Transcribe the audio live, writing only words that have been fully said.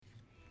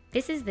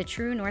This is the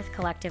True North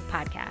Collective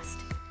podcast,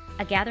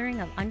 a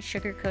gathering of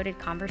unsugar-coated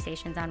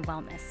conversations on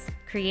wellness,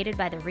 created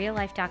by the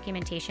real-life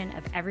documentation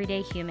of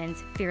everyday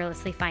humans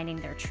fearlessly finding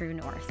their true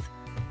north.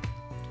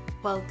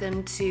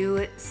 Welcome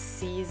to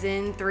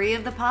Season 3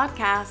 of the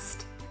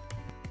podcast.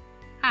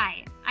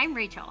 Hi, I'm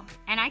Rachel,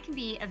 and I can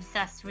be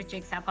obsessed with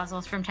jigsaw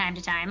puzzles from time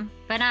to time,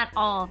 but not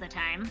all the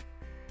time.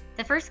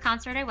 The first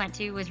concert I went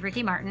to was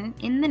Ricky Martin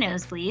in the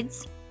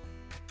Nosebleeds,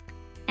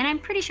 and I'm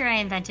pretty sure I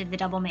invented the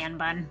double man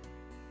bun.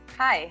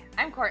 Hi,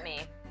 I'm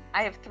Courtney.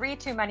 I have 3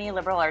 Too Many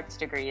liberal arts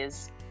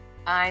degrees.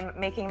 I'm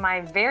making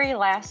my very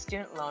last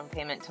student loan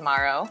payment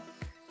tomorrow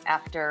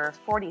after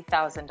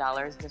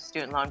 $40,000 of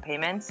student loan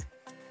payments,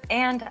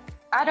 and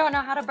I don't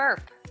know how to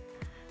burp.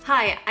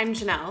 Hi, I'm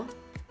Janelle.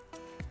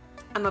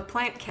 I'm a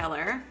plant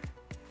killer.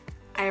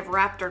 I have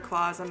raptor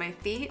claws on my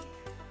feet,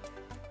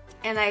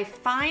 and I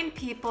find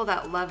people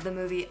that love the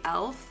movie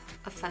Elf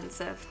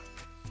offensive.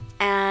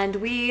 And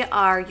we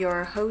are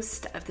your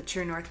host of the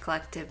True North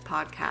Collective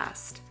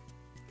podcast.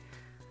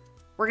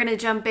 We're going to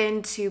jump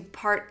into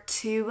part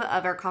 2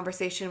 of our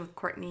conversation with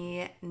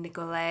Courtney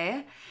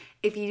Nicolay.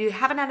 If you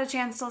haven't had a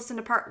chance to listen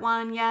to part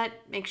 1 yet,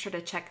 make sure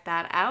to check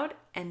that out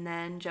and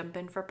then jump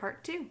in for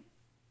part 2.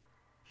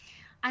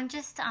 I'm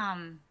just, I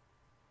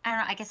don't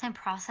know, I guess I'm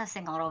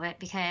processing a little bit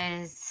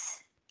because,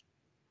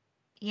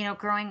 you know,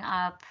 growing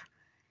up,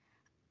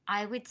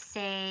 I would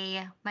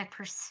say my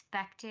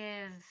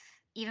perspective,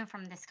 even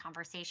from this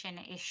conversation,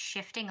 is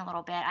shifting a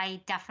little bit.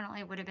 I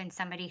definitely would have been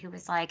somebody who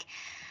was like,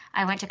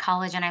 I went to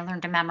college and I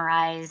learned to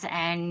memorize,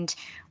 and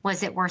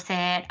was it worth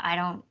it? I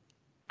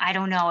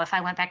don't know. If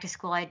I went back to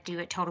school, I'd do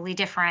it totally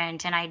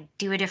different, and I'd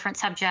do a different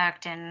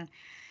subject and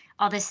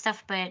all this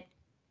stuff. But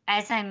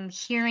as I'm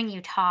hearing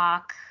you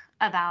talk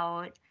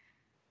about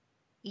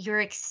your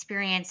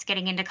experience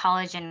getting into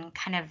college and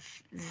kind of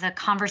the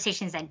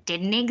conversations that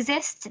didn't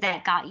exist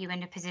that got you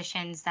into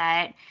positions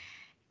that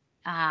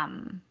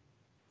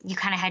you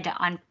kind of had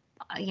to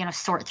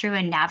sort through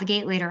and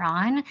navigate later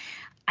on.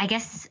 I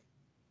guess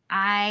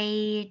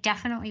I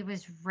definitely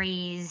was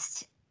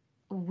raised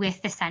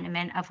with the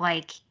sentiment of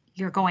like,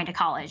 you're going to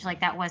college. Like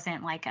that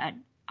wasn't like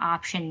an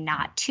option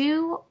not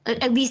to.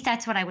 At least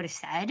that's what I would have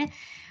said.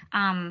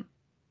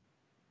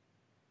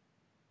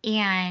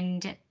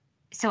 And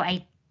so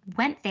I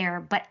went there,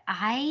 but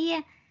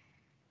how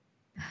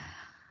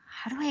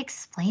do I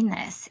explain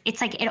this? It's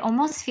like, it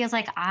almost feels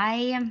like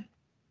I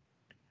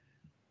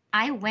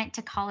went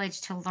to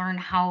college to learn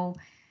how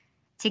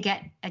to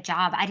get a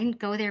job. I didn't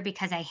go there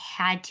because I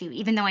had to,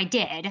 even though I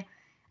did.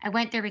 I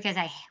went there because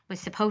I was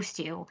supposed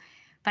to,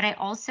 but I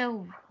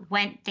also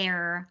went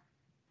there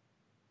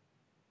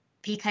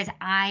because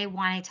I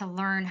wanted to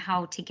learn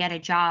how to get a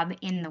job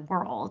in the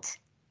world.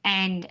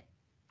 And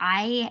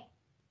I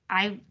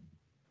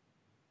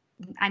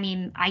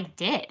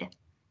did.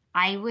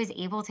 I was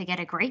able to get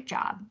a great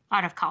job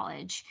out of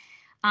college.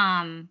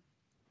 But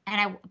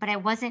I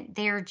wasn't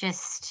there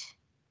just,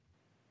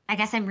 I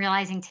guess I'm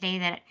realizing today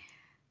that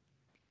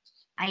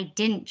I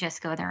didn't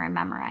just go there and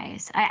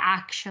memorize. I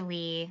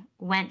actually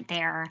went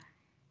there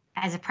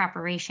as a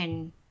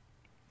preparation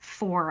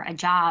for a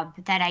job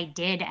that I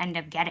did end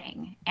up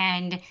getting.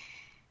 And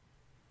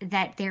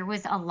that there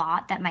was a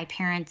lot that my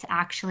parents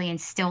actually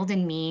instilled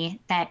in me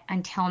that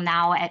until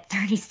now at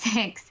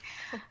 36,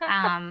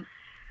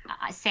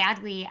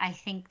 sadly, I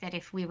think that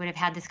if we would have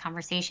had this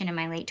conversation in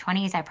my late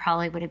 20s, I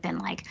probably would have been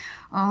like,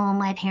 oh,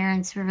 my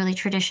parents were really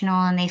traditional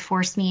and they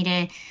forced me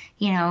to,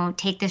 you know,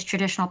 take this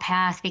traditional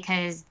path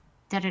because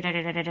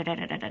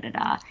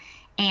da-da-da-da-da-da-da-da-da-da.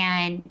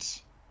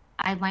 And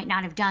I might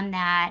not have done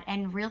that.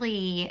 And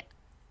really,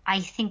 I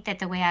think that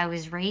the way I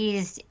was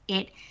raised,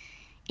 it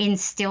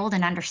instilled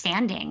an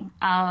understanding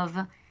of,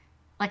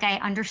 like, I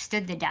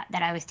understood the debt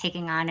that I was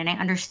taking on, and I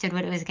understood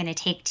what it was going to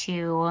take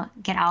to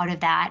get out of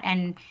that.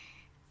 And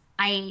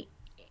I,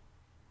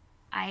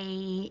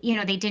 you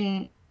know, they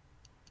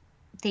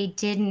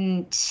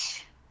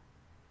didn't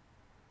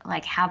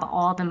like have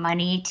all the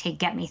money to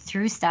get me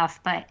through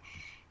stuff, but,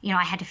 you know,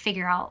 I had to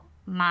figure out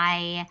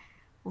my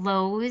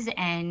lows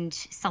and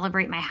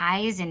celebrate my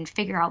highs and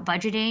figure out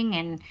budgeting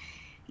and,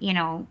 you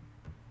know,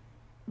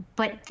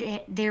 but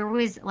there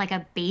was like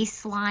a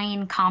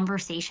baseline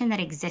conversation that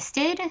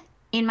existed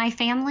in my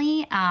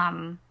family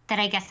that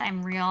I guess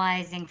I'm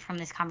realizing from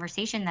this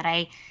conversation that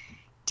I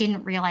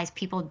didn't realize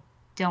people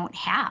don't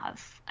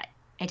have.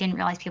 I didn't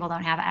realize people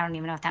don't have. I don't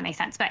even know if that makes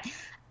sense, but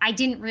I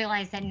didn't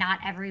realize that not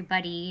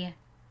everybody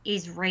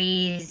is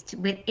raised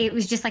with, it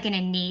was just like an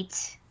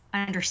innate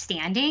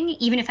understanding.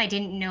 Even if I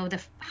didn't know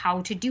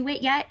how to do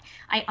it yet,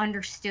 I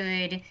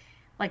understood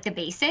like the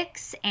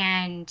basics,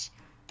 and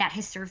that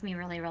has served me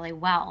really, really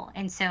well.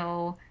 And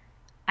so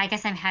I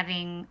guess I'm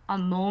having a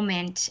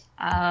moment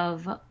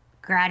of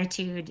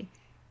gratitude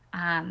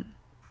and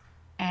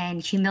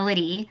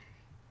humility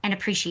and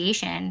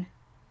appreciation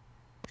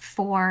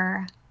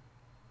for,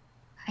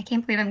 I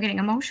can't believe I'm getting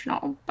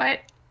emotional, but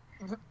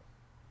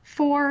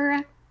for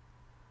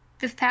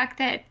the fact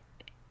that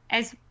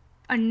as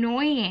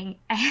annoying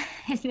and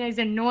as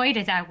annoyed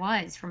as I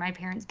was for my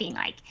parents being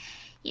like,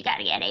 you got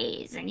to get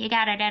A's and you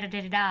got to da da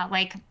da da da.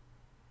 Like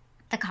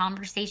the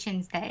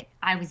conversations that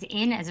I was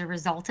in as a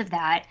result of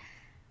that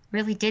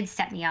really did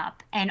set me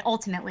up. And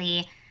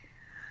ultimately,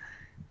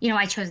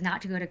 I chose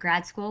not to go to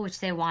grad school, which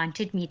they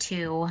wanted me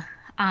to.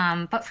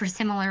 But for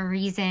similar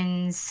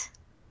reasons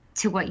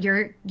to what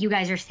you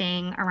guys are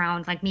saying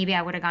around, like maybe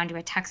I would have gone to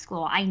a tech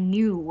school. I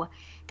knew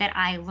that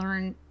I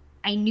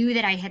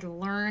had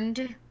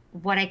learned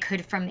what I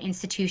could from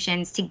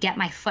institutions to get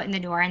my foot in the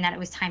door, and that it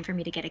was time for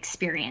me to get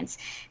experience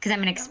because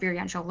I'm an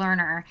experiential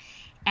learner.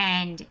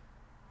 And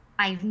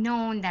I've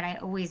known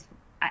that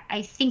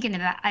I think in the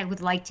back, I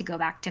would like to go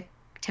back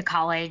to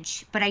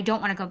college, but I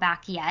don't want to go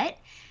back yet.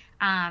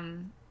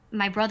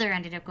 My brother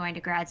ended up going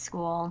to grad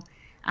school,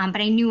 but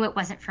I knew it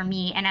wasn't for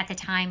me. And at the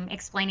time,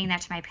 explaining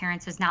that to my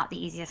parents was not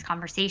the easiest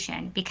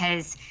conversation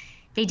because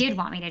they did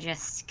want me to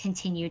just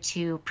continue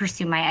to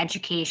pursue my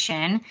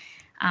education.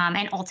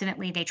 And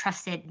ultimately, they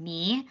trusted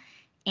me.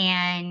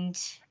 And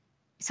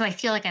so I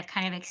feel like I've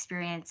kind of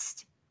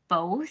experienced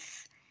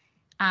both.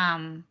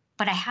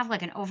 But I have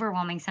like an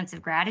overwhelming sense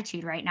of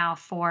gratitude right now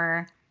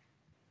for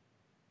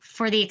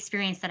the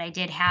experience that I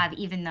did have,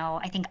 even though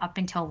I think up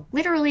until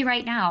literally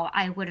right now,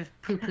 I would have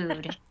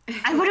poo-pooed.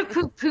 I would have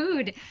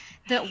poo-pooed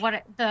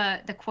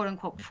the quote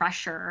unquote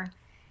pressure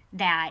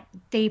that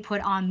they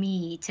put on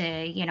me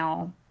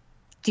to,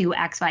 do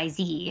X, Y,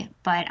 Z.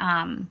 But,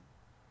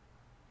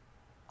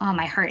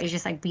 my heart is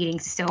just like beating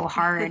so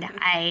hard.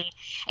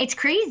 It's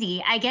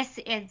crazy. I guess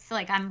it's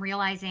like, I'm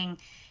realizing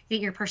that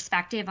your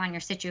perspective on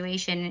your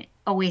situation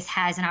always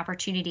has an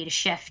opportunity to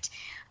shift.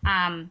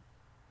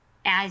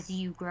 As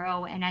you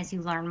grow and as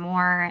you learn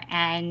more.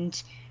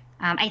 And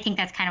I think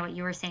that's kind of what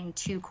you were saying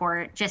too,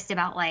 Court, just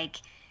about like,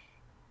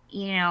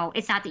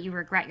 it's not that you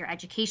regret your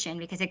education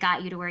because it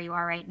got you to where you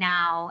are right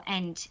now.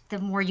 And the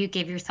more you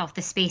give yourself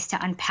the space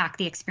to unpack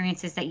the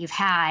experiences that you've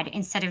had,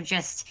 instead of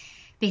just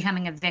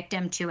becoming a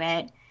victim to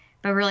it,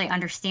 but really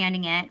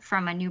understanding it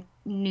from in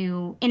a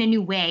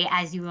new way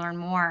as you learn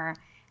more,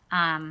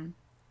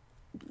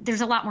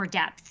 there's a lot more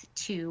depth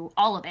to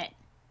all of it.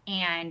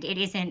 And it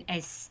isn't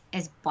as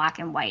black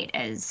and white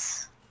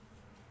as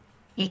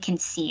it can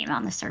seem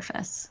on the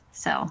surface.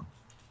 So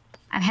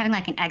I'm having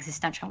like an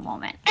existential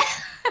moment.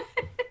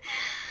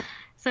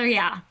 So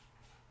yeah.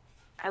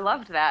 I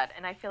loved that.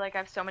 And I feel like I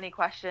have so many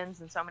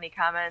questions and so many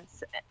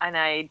comments, and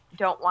I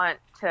want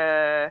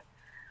the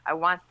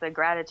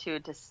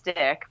gratitude to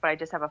stick, but I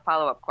just have a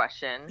follow-up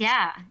question.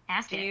 Yeah,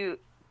 ask it.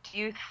 Do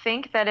you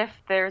think that if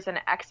there's an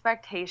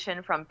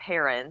expectation from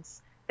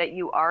parents that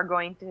you are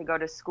going to go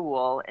to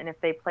school, and if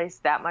they place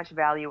that much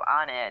value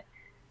on it,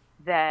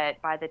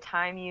 that by the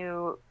time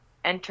you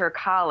enter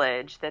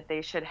college, that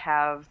they should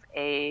have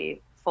a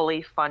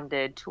fully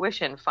funded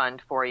tuition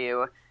fund for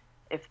you,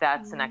 if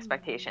that's an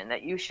expectation,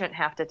 that you shouldn't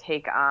have to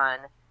take on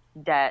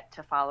debt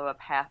to follow a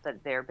path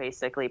that they're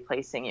basically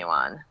placing you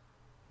on?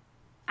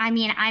 I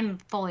mean, I'm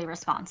fully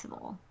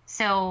responsible.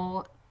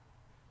 So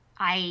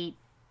I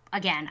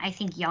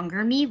think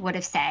younger me would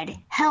have said,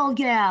 hell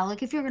yeah,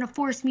 like if you're going to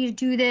force me to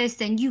do this,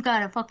 then you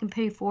got to fucking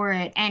pay for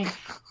it. And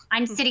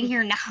I'm sitting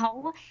here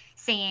now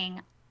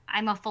saying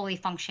I'm a fully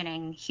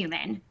functioning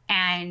human.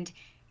 And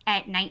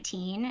at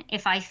 19,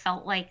 if I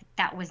felt like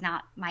that was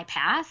not my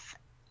path,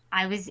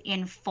 I was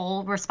in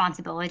full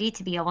responsibility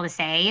to be able to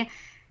say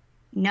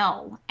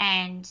no.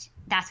 And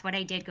that's what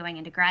I did going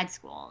into grad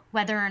school.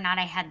 Whether or not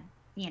I had,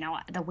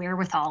 the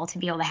wherewithal to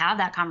be able to have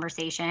that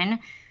conversation,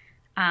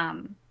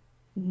 that's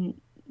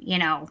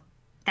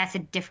a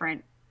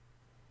different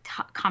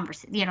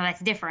conversation,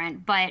 that's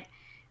different. But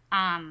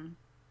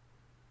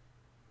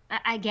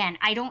again,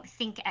 I don't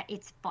think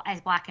it's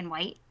as black and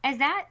white as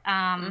that.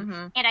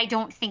 And I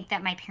don't think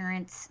that my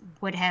parents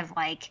would have,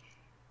 like,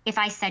 if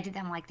I said to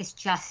them, like, this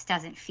just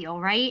doesn't feel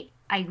right,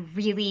 I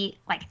really,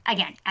 like,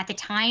 again, at the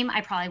time,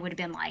 I probably would have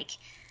been like,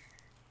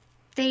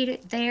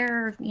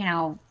 they're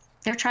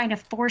trying to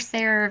force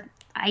their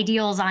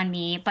ideals on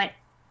me. But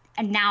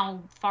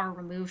now, far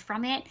removed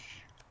from it,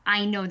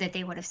 I know that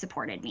they would have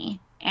supported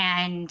me.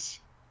 And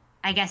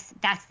I guess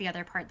that's the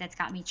other part that's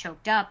got me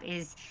choked up,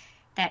 is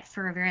that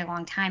for a very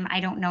long time,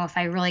 I don't know if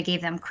I really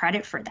gave them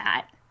credit for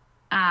that.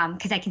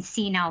 Because I can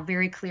see now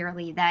very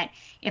clearly that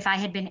if I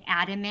had been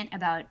adamant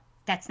about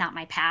that's not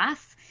my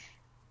path,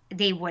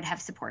 they would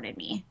have supported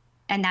me.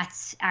 And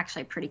that's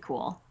actually pretty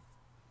cool.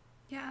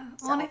 Yeah.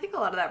 Well, and I think a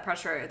lot of that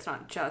pressure, it's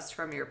not just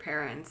from your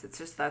parents. It's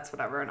just that's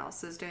what everyone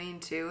else is doing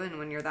too. And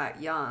when you're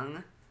that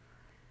young,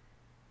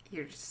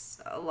 you're just,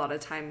 a lot of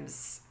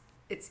times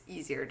it's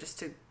easier just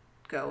to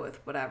go with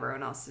what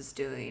everyone else is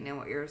doing and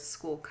what your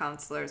school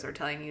counselors are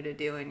telling you to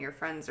do, and your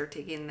friends are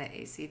taking the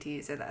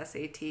ACTs or the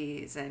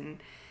SATs, and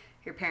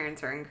your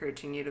parents are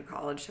encouraging you to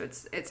college. So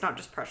it's not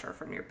just pressure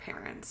from your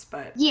parents,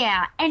 but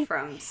and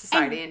from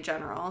society in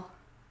general.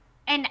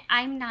 And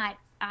I'm not,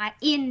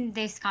 in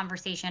this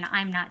conversation,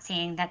 I'm not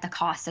saying that the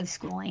cost of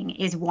schooling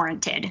is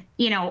warranted,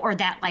 or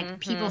that like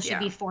people should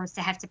be forced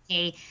to have to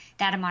pay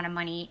that amount of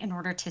money in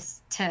order to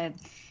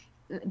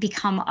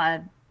become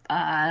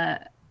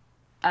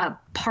a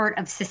part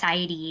of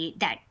society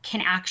that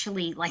can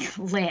actually like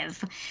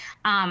live.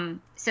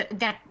 So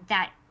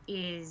that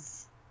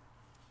is,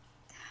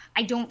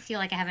 I don't feel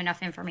like I have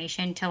enough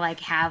information to like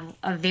have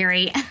a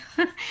very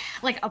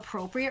like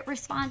appropriate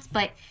response,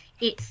 but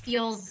it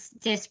feels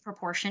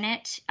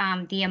disproportionate,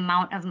 the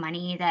amount of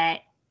money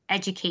that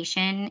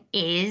education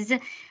is,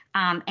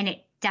 and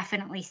it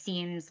definitely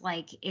seems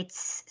like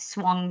it's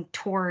swung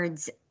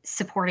towards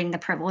supporting the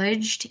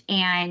privileged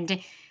and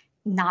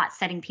not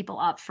setting people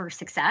up for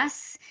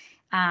success,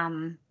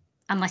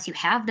 unless you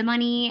have the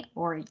money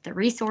or the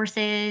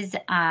resources.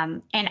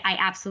 And I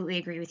absolutely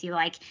agree with you.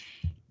 Like,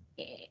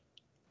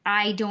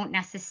 I don't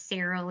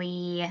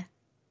necessarily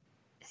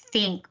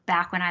think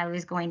back when I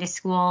was going to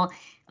school,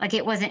 like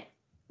it wasn't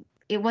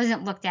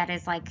looked at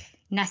as like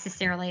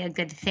necessarily a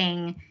good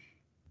thing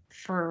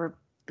for,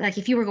 like,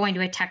 if you were going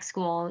to a tech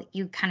school,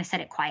 you kind of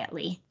said it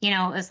quietly, it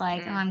was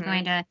like, oh, I'm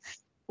going to,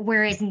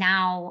 whereas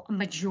now a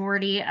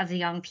majority of the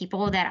young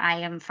people that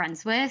I am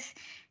friends with,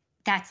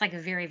 that's like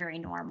very, very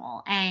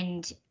normal.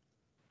 And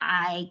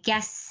I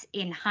guess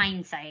in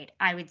hindsight,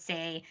 I would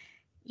say,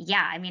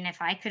 yeah, I mean,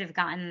 if I could have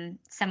gotten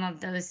some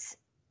of those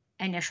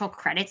initial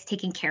credits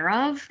taken care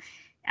of,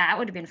 that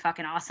would have been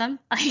fucking awesome.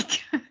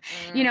 Like,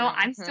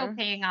 I'm still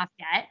paying off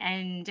debt,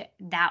 and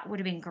that would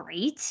have been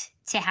great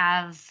to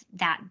have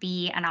that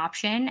be an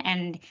option.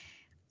 And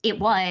it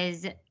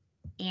was.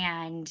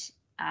 And,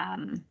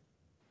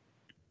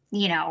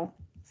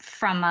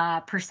 from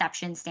a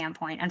perception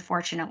standpoint,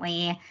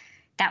 unfortunately,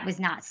 that was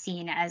not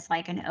seen as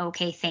like an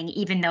okay thing,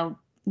 even though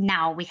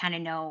now we kind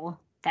of know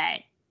that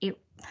it,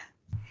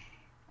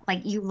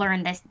 like, you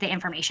learn the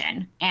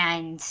information,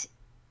 and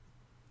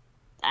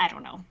I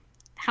don't know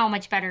how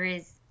much better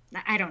is,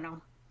 I don't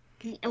know.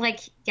 Like,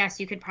 yes,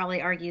 you could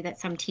probably argue that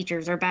some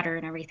teachers are better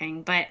and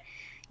everything, but,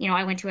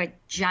 I went to a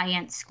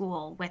giant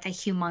school with a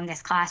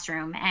humongous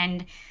classroom,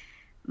 and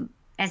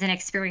as an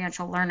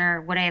experiential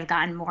learner, would I have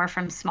gotten more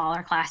from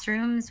smaller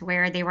classrooms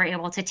where they were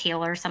able to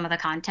tailor some of the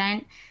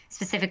content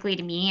specifically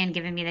to me and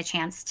given me the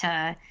chance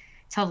to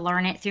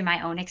learn it through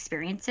my own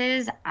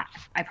experiences?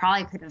 I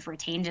probably could have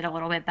retained it a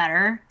little bit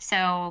better.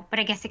 So, but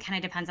I guess it kind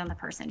of depends on the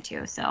person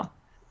too. So.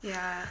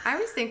 Yeah, I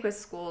always think with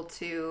school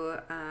too,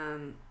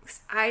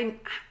 I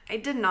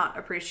did not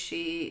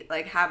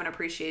have an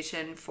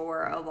appreciation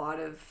for a lot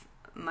of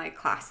my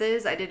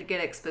classes. I did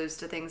get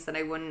exposed to things that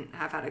I wouldn't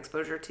have had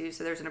exposure to,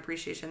 so there's an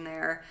appreciation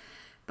there.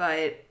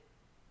 But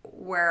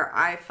where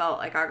I felt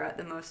like I got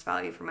the most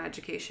value from my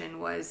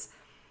education was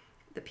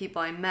the people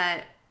I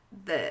met,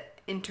 the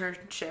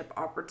internship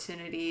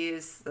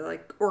opportunities, the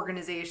like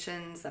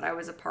organizations that I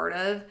was a part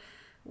of,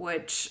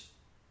 which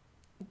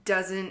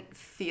doesn't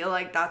feel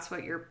like that's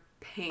what you're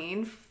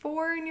paying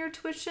for in your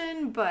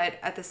tuition, but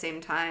at the same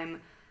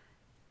time,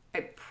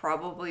 I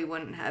probably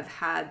wouldn't have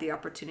had the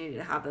opportunity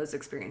to have those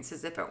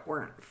experiences if it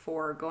weren't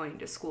for going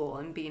to school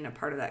and being a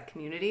part of that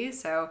community.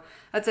 So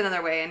that's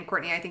another way. And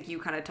Courtney, I think you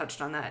kind of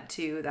touched on that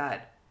too,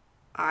 that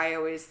I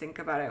always think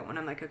about it when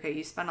I'm like, okay,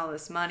 you spend all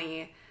this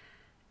money,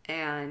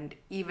 and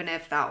even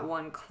if that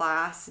one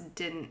class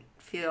didn't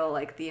feel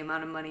like the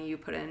amount of money you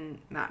put in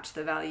matched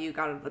the value you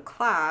got out of the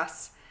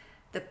class,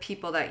 the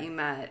people that you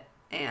met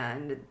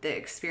and the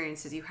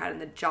experiences you had and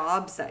the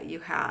jobs that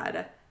you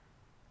had,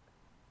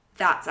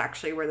 that's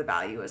actually where the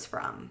value is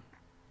from.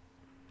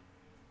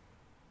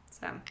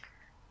 So,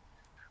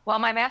 well,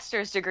 my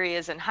master's degree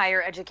is in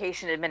higher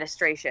education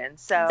administration,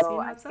 so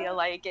I feel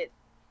like it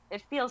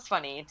feels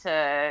funny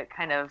to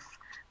kind of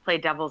play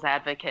devil's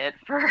advocate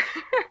for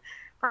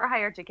for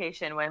higher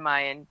education when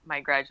my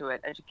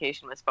graduate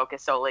education was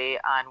focused solely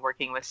on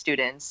working with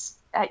students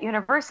at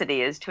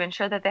universities to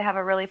ensure that they have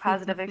a really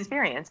positive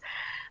experience.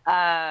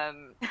 But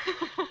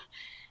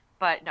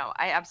no,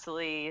 I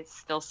absolutely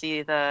still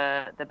see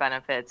the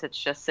benefits. It's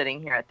just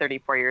sitting here at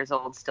 34 years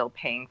old, still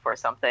paying for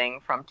something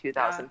from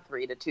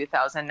 2003 to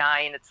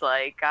 2009. It's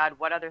like, God,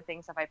 what other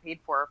things have I paid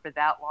for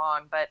that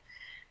long? But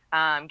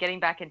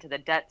getting back into the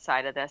debt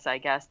side of this, I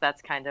guess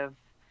that's kind of,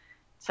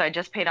 so I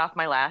just paid off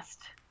my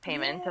last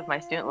payment of my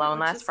student loan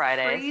last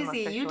Friday.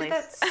 Crazy. So you did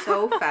that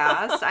so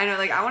fast. I know,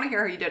 like, I want to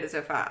hear how you did it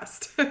so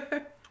fast.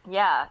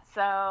 Yeah.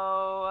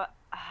 So,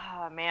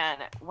 oh, man,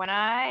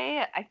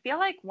 I feel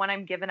like when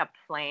I'm given a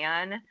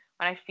plan,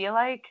 when I feel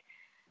like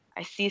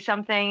I see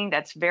something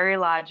that's very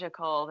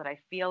logical, that I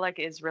feel like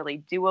is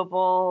really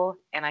doable,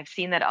 and I've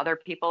seen that other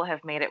people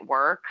have made it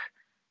work,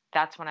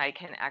 that's when I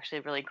can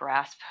actually really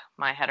grasp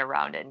my head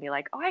around it and be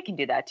like, oh, I can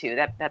do that too.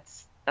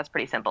 That's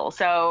pretty simple.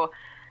 So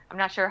I'm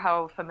not sure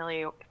how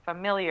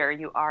familiar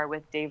you are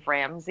with Dave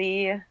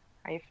Ramsey.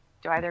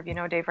 Do either of you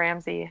know Dave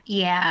Ramsey?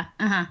 Yeah.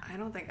 Uh-huh. I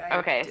don't think I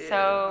Okay, do.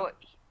 So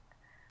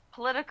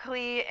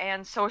politically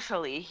and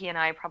socially, he and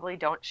I probably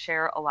don't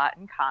share a lot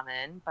in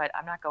common, but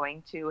I'm not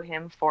going to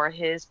him for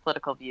his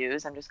political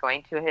views. I'm just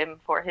going to him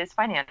for his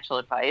financial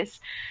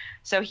advice.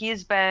 So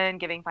he's been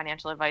giving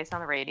financial advice on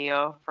the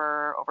radio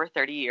for over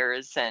 30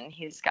 years, and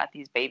he's got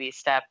these baby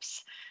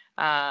steps.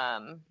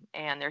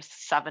 And there's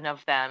 7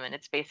 of them, and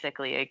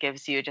it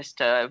gives you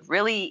just a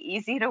really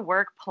easy to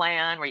work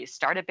plan where you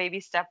start at baby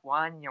step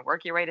 1, you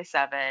work your way to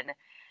 7.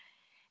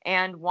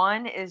 And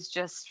one is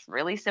just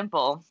really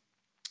simple.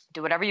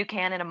 Do whatever you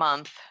can in a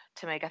month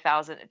to be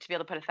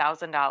able to put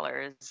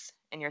 $1,000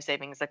 in your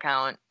savings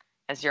account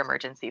as your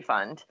emergency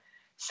fund.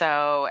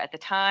 So at the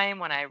time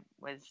when I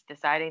was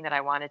deciding that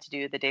I wanted to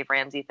do the Dave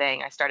Ramsey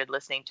thing, I started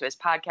listening to his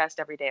podcast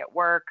every day at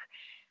work.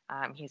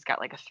 He's got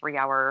like a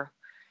 3-hour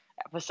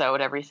episode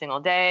every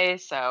single day.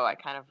 So I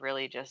kind of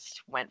really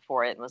just went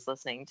for it and was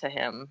listening to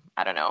him,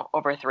 I don't know,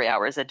 over 3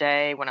 hours a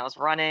day when I was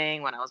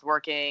running, when I was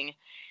working.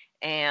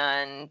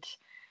 And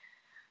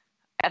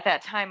at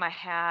that time I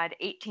had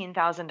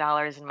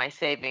 $18,000 in my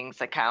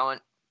savings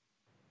account.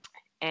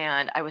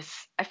 And I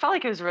felt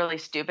like it was really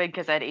stupid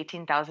because I had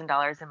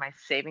 $18,000 in my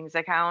savings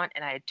account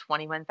and I had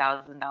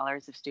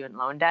 $21,000 of student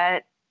loan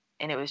debt.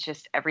 And it was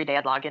just every day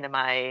I'd log into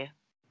my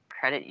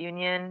credit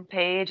union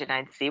page and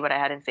I'd see what I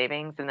had in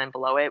savings. And then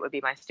below it would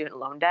be my student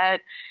loan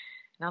debt.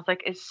 And I was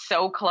like, it's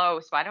so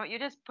close. Why don't you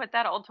just put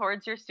that all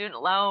towards your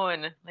student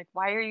loan? Like,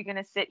 why are you going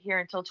to sit here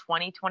until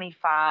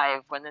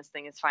 2025 when this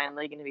thing is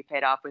finally going to be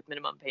paid off with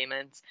minimum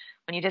payments,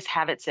 when you just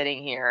have it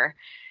sitting here?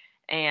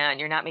 And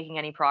you're not making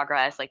any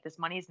progress. Like, this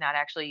money is not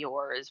actually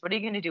yours. What are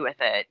you going to do with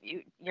it?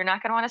 You're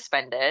not going to want to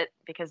spend it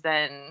because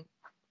then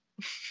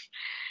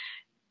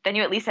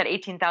you at least had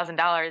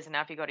 $18,000. And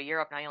now if you go to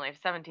Europe, now you only have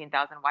 $17,000.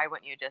 Why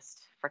wouldn't you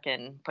just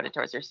freaking put it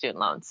towards your student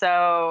loan?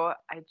 So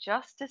I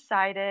just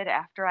decided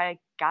after I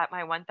got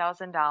my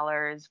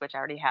 $1,000, which I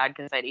already had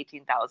because I had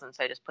 $18,000.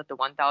 So I just put the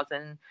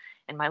 $1,000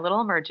 in my little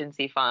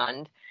emergency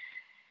fund.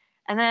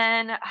 And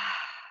then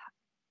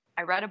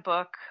I read a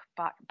book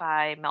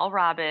by Mel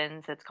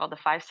Robbins. It's called The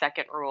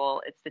 5-Second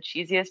Rule. It's the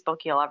cheesiest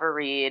book you'll ever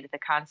read. The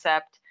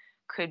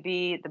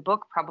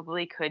book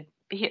probably could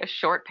be a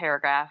short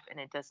paragraph, and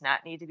it does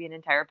not need to be an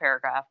entire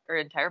paragraph or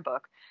entire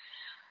book.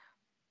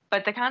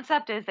 But the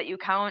concept is that you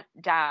count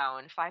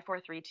down 5, 4,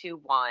 3, 2,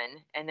 1,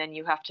 and then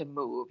you have to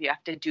move. You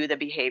have to do the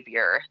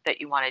behavior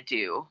that you want to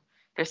do.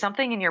 There's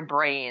something in your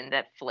brain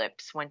that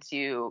flips once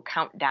you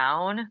count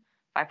down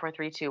 5, 4,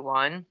 3, 2,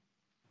 1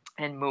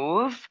 and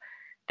move,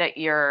 that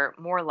you're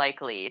more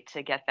likely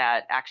to get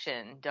that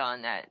action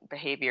done, that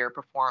behavior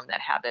performed,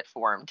 that habit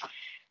formed.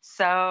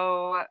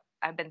 So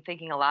I've been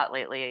thinking a lot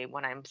lately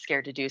when I'm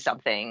scared to do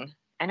something.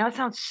 I know it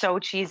sounds so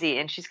cheesy,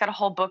 and she's got a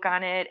whole book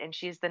on it, and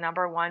she's the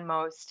 #1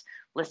 most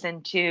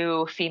listened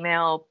to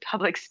female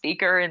public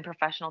speaker in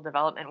professional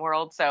development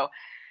world. So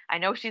I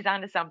know she's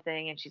onto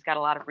something, and she's got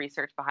a lot of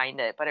research behind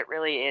it, but it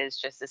really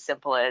is just as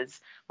simple as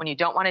when you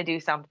don't want to do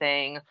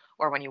something,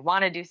 or when you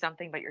want to do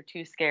something but you're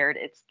too scared,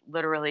 it's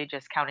literally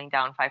just counting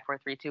down 5, 4,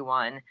 3, 2,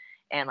 1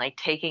 and like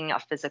taking a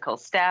physical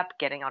step,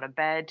 getting out of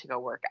bed to go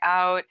work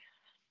out.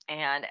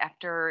 And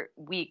after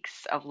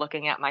weeks of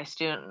looking at my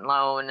student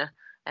loan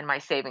and my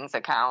savings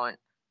account,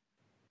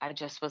 I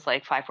just was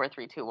like, 5, 4,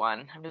 3, 2,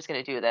 1. I'm just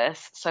going to do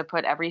this. So I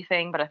put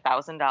everything but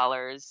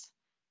 $1,000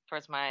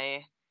 towards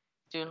my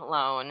student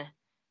loan.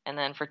 And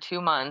then for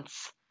 2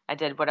 months, I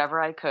did whatever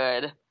I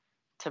could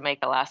to make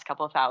the last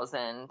couple of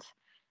thousand.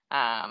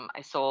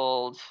 I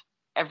sold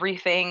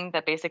everything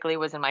that basically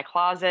was in my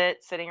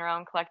closet, sitting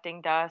around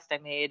collecting dust. I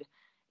made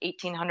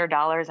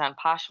 $1,800 on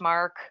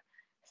Poshmark,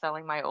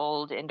 selling my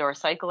old indoor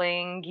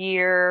cycling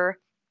gear.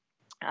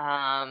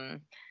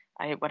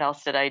 What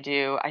else did I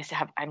do?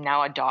 I'm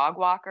now a dog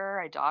walker.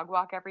 I dog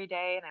walk every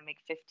day, and I make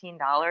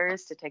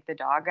 $15 to take the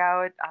dog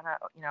out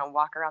on a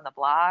walk around the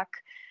block.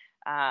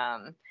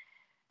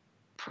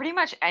 Pretty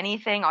much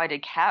anything. I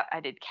did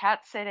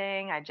cat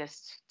sitting. I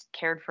just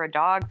cared for a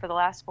dog for the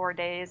last 4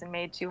 days and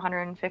made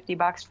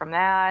 $250 from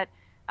that.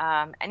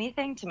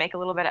 Anything to make a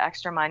little bit of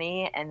extra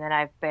money. And then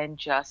I've been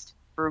just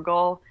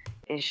frugal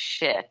as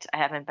shit. I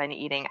haven't been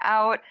eating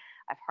out.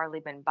 I've hardly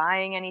been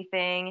buying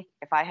anything.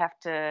 If I have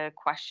to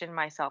question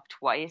myself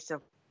twice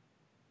of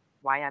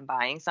why I'm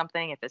buying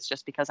something, if it's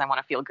just because I want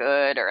to feel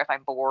good or if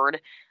I'm bored,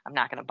 I'm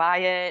not going to buy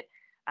it.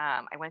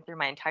 I went through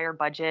my entire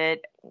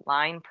budget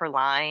line per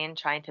line,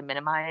 trying to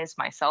minimize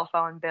my cell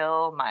phone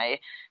bill, my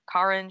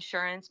car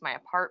insurance, my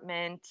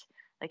apartment,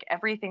 like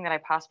everything that I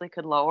possibly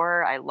could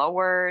lower, I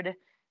lowered.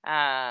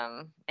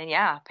 And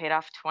yeah, paid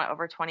off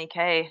over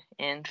 $20K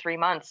in 3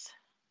 months.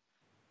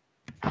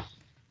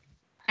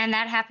 And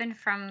that happened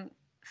from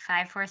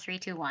 5, 4, 3,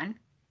 2, 1.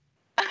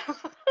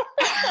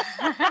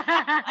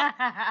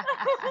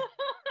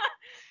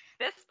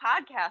 This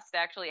podcast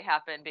actually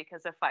happened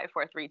because of 5,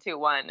 4, 3, 2,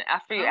 1.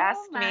 After you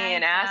asked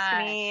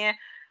me,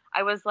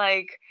 I was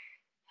like,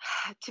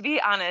 to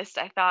be honest,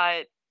 I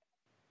thought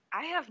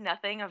I have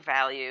nothing of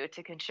value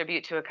to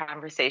contribute to a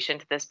conversation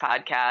to this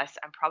podcast.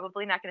 I'm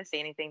probably not going to say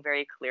anything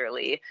very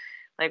clearly.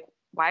 Like,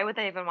 why would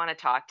they even want to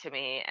talk to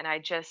me? And I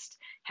just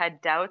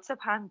had doubts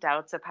upon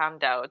doubts upon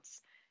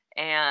doubts.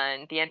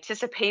 And the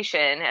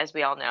anticipation, as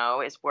we all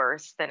know, is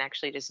worse than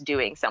actually just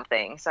doing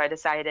something. So I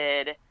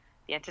decided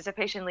the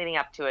anticipation leading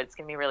up to it's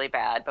going to be really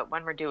bad. But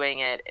when we're doing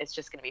it, it's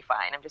just going to be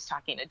fine. I'm just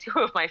talking to 2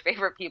 of my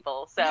favorite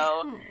people.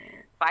 So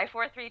 5,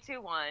 4, 3,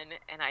 2, 1.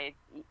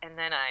 And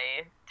then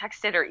I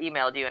texted or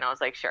emailed you and I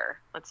was like, sure,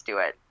 let's do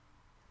it.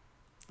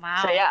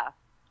 Wow. So yeah.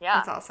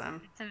 That's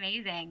awesome. It's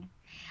amazing.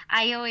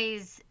 I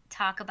always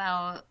talk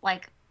about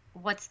like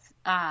what's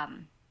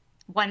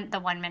the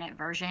 1 minute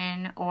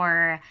version,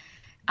 or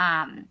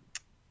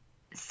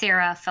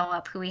Sarah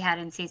Phillip, who we had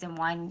in season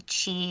 1,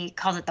 she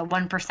calls it the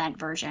 1%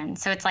 version.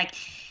 So it's like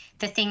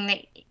the thing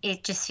that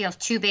it just feels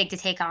too big to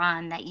take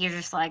on, that you're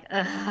just like,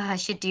 ugh, I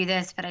should do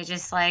this, but I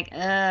just like,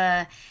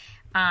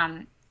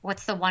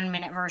 what's the 1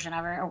 minute version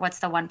of it, or what's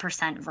the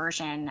 1%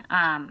 version?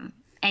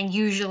 And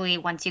usually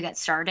once you get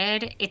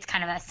started, it's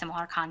kind of a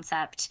similar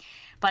concept,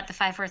 but the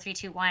 5, 4, 3,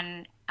 2,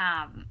 1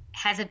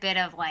 has a bit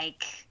of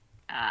like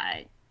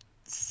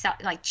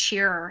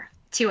cheer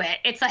to it.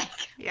 It's like,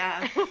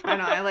 yeah, I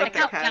know, I like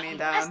that counting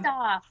down. Blast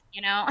off,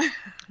 you know.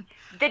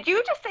 Did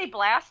you just say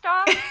blast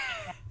off?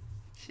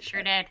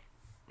 Sure did.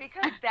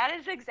 Because that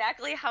is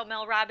exactly how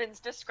Mel Robbins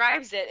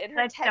describes it in her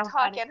That's TED so Talk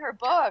funny. and her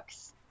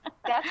books.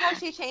 That's how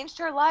she changed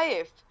her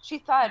life. She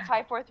thought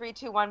 5, 4, 3,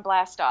 2, 1,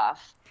 blast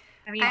off.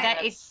 I mean,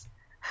 that is.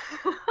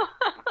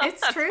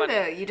 It's true funny.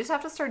 though. You just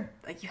have to start,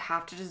 like, you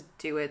have to just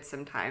do it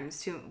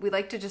sometimes. We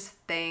like to just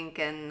think,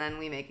 and then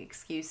we make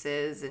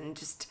excuses, and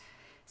just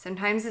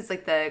sometimes it's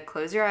like the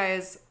close your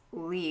eyes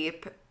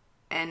leap,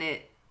 and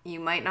you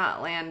might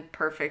not land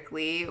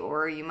perfectly,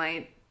 or you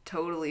might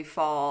totally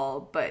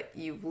fall, but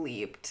you've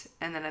leaped,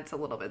 and then it's a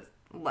little bit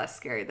less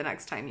scary the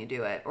next time you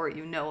do it, or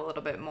you know a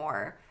little bit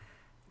more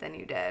than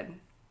you did.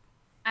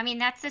 I mean,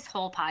 that's this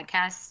whole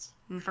podcast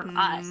for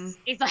us.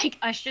 It's like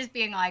us just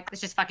being like,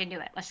 let's just fucking do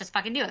it. Let's just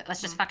fucking do it.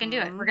 Let's just fucking do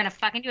it. We're gonna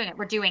fucking doing it.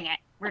 We're doing it.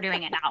 We're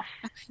doing it now.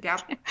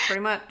 Yep,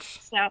 pretty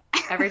much. So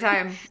Every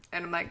time.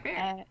 And I'm like,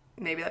 man,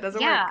 maybe that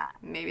doesn't yeah. work.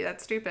 Maybe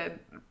that's stupid,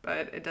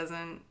 but it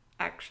doesn't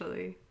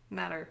actually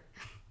matter.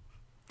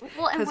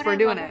 well, and Because what we're I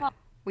doing love it. about-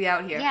 We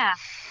out here. Yeah.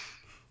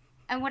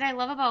 And what I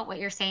love about what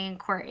you're saying,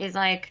 Court, is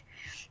like,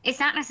 it's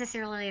not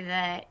necessarily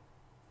that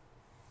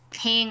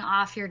paying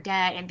off your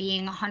debt and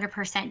being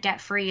 100% debt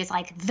free is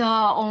like the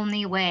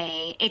only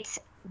way. It's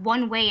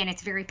one way, and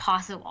it's very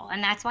possible.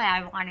 And that's why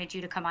I wanted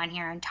you to come on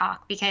here and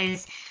talk,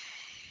 because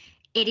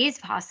it is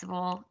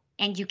possible,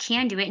 and you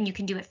can do it, and you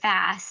can do it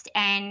fast.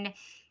 And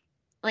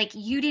like,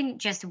 you didn't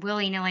just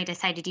willy-nilly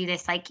decide to do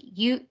this. Like,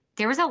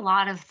 there was a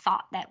lot of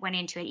thought that went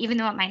into it, even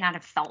though it might not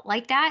have felt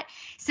like that.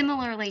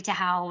 Similarly to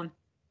how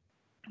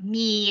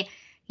me,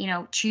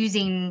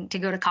 choosing to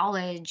go to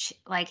college,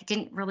 like,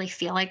 didn't really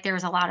feel like there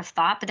was a lot of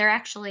thought, but there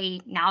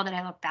actually, now that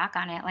I look back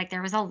on it, like,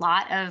 there was a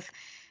lot of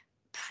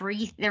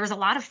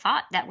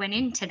thought that went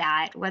into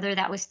that, whether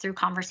that was through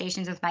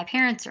conversations with my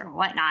parents or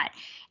whatnot.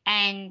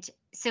 And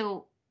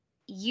so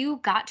you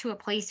got to a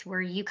place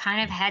where you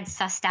kind of had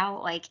sussed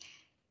out, like,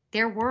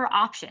 there were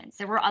options.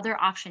 There were other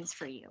options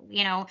for you.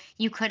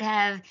 You could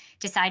have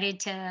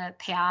decided to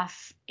pay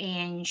off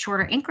in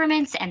shorter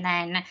increments, and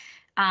then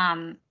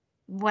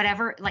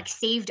whatever, like,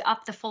 saved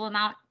up the full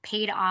amount,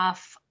 paid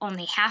off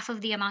only half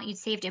of the amount you'd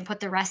saved, and put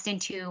the rest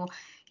into,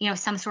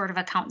 some sort of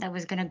account that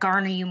was going to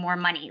garner you more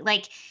money.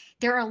 Like,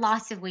 there are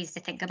lots of ways to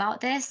think about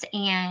this.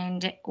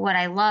 And what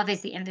I love is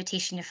the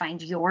invitation to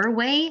find your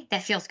way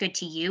that feels good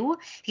to you.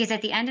 Because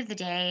at the end of the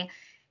day,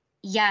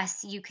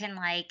 yes, you can,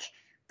 like,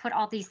 put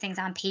all these things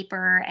on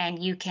paper,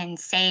 and you can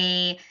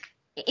say,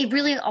 it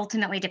really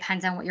ultimately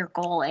depends on what your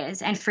goal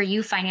is. And for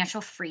you,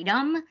 financial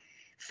freedom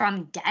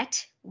from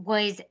debt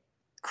was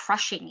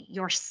crushing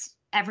your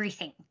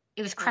everything.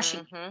 It was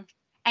crushing.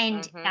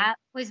 And that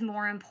was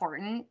more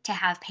important to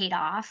have paid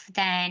off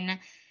than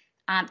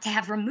to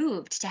have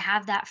removed, to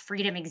have that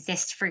freedom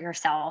exist for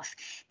yourself,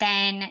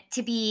 than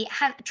to be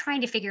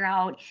trying to figure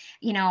out,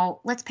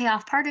 let's pay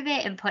off part of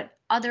it and put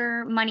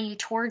other money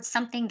towards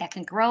something that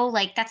can grow.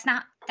 Like,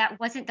 that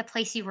wasn't the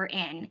place you were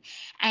in.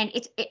 And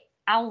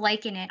I'll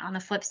liken it on the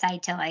flip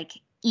side to, like,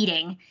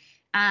 eating.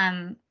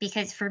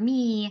 Because for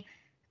me,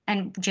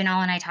 and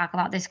Janelle and I talk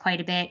about this quite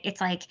a bit, it's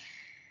like,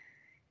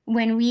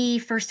 when we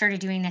first started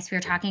doing this, we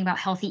were talking about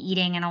healthy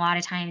eating, and a lot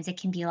of times it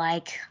can be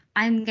like,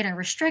 I'm going to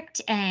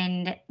restrict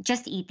and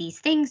just eat these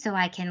things so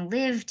I can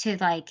live to,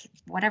 like,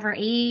 whatever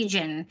age.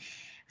 And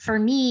for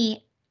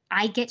me,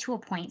 I get to a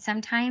point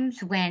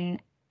sometimes when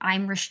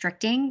I'm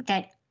restricting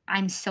that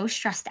I'm so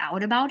stressed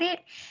out about it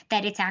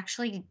that it's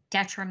actually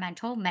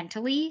detrimental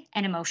mentally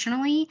and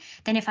emotionally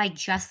than if I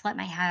just let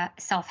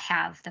myself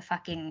have the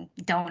fucking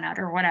donut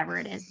or whatever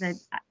it is,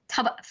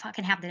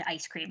 fucking have the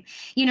ice cream,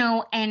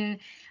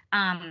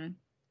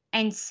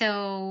 and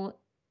so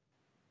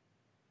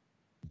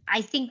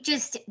I think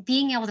just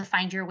being able to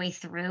find your way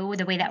through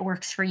the way that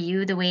works for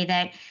you, the way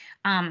that,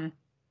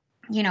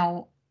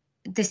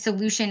 the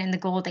solution and the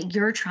goal that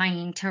you're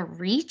trying to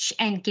reach,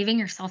 and giving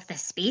yourself the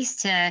space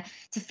to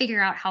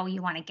figure out how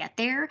you want to get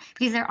there,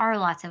 because there are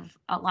lots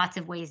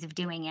of ways of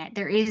doing it.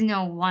 There is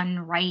no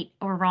one right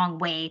or wrong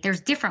way.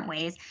 There's different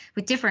ways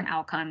with different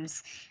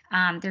outcomes.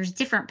 There's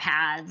different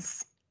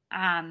paths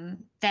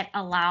that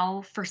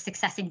allow for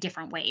success in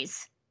different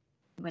ways,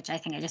 which I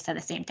think I just said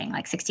the same thing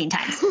like 16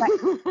 times.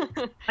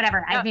 But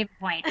whatever, I made a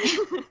point.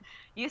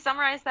 You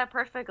summarized that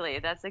perfectly.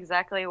 That's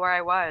exactly where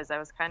I was. I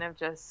was kind of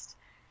just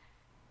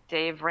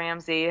Dave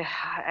Ramsey.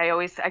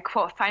 I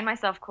find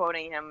myself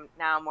quoting him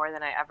now more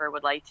than I ever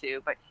would like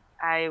to, but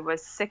I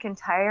was sick and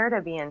tired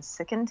of being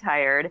sick and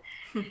tired.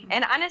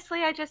 And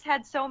honestly, I just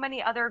had so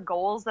many other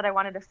goals that I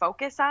wanted to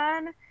focus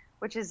on,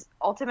 which is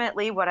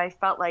ultimately what I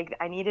felt like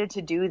I needed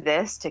to do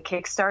this to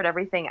kickstart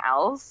everything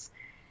else.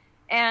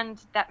 And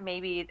that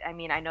maybe, I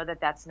mean, I know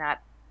that that's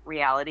not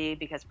reality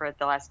because for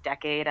the last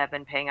decade I've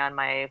been paying on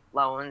my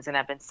loans and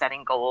I've been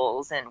setting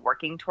goals and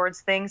working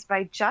towards things, but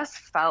I just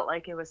felt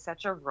like it was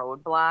such a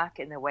roadblock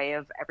in the way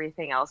of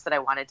everything else that I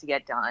wanted to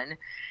get done.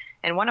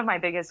 And one of my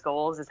biggest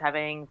goals is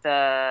having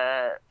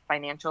the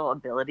financial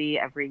ability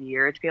every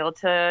year to be able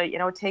to, you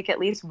know, take at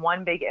least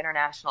one big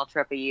international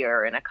trip a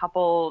year and a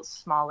couple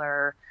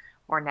smaller,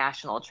 more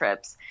national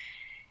trips.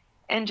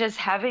 And just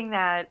having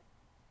that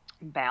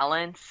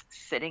balance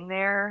sitting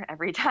there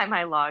every time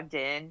I logged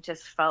in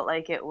just felt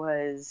like it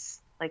was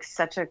like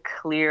such a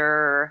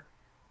clear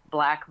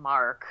black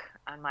mark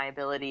on my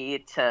ability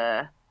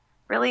to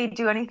really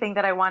do anything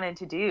that I wanted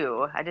to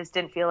do. I just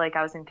didn't feel like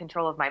I was in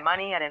control of my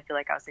money. I didn't feel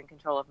like I was in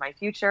control of my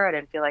future. I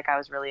didn't feel like I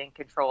was really in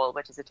control,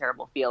 which is a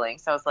terrible feeling.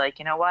 So I was like,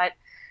 you know what?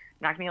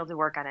 I'm not gonna be able to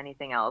work on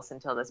anything else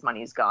until this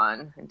money's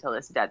gone, until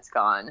this debt's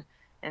gone.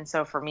 And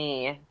so for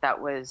me, that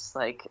was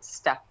like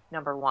step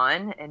number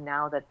one. And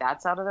now that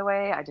that's out of the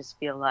way, I just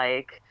feel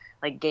like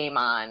game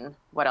on.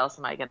 What else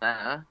am I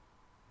gonna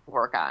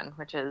work on?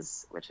 Which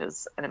is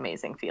an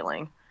amazing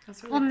feeling.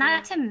 That's really Well, cool.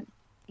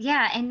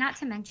 not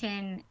to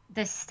mention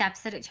the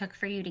steps that it took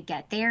for you to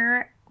get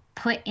there,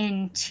 put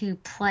into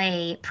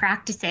play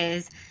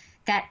practices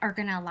that are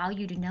going to allow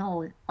you to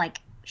know, like,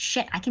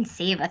 shit, I can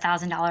save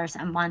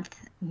 $1,000 a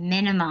month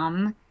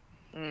minimum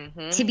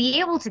to be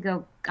able to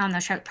go on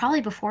those trips.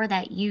 Probably before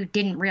that, you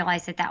didn't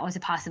realize that that was a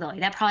possibility.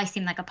 That probably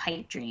seemed like a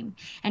pipe dream.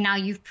 And now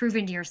you've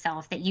proven to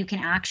yourself that you can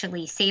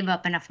actually save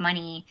up enough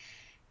money,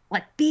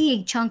 like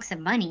big chunks of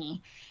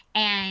money,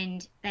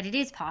 and that it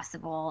is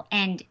possible.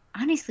 And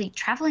honestly,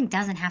 traveling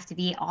doesn't have to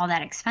be all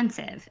that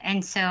expensive.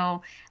 And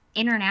so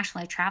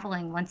internationally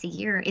traveling once a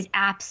year is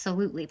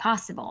absolutely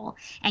possible.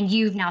 And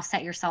you've now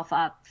set yourself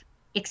up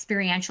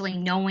experientially,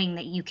 knowing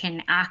that you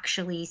can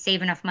actually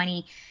save enough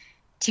money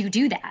to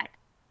do that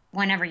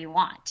whenever you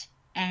want.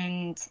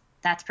 And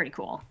that's pretty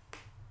cool.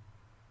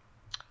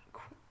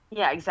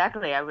 Yeah,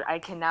 exactly. I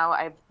can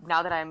now,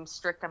 now that I'm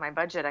strict on my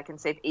budget, I can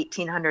save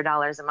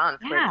 $1,800 a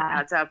month, which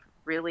adds up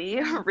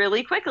really,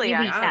 really quickly,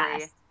 Really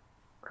actually. fast.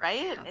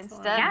 Right? Absolutely.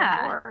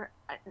 Instead,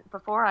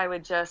 before I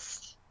would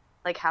just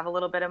like have a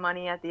little bit of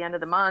money at the end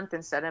of the month.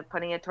 Instead of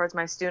putting it towards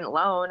my student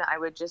loan, I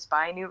would just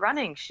buy new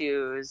running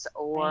shoes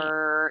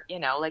or, you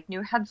know, like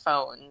new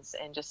headphones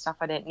and just stuff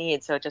I didn't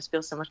need. So it just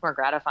feels so much more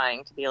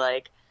gratifying to be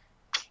like,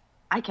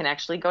 I can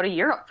actually go to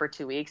Europe for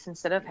 2 weeks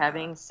instead of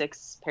having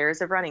 6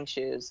 pairs of running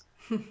shoes.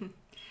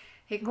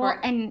 Hey, Well,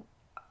 and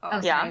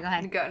sorry, go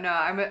ahead. No,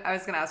 I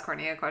was going to ask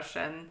Courtney a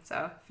question,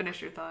 so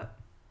finish your thought.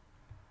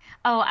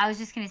 Oh, I was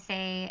just going to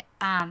say,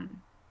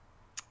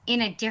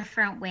 in a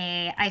different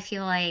way, I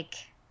feel like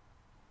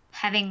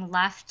having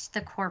left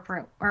the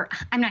corporate, or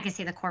I'm not going to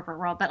say the corporate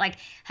world, but like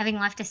having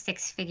left a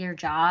 6-figure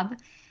job,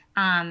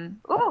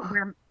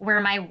 where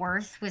my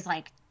worth was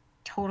like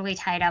totally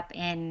tied up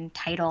in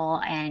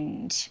title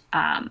and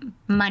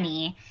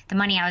money, the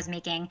money I was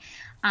making.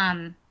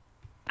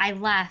 I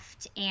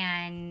left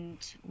and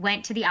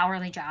went to the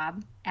hourly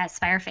job at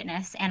Spire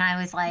Fitness, and I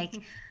was like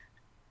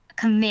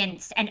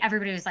convinced, and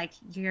everybody was like,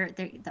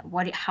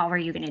 how are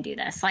you going to do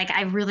this? Like,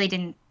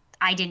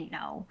 I didn't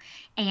know.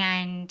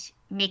 And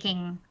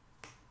making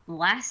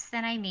less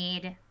than I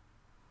made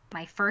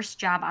my first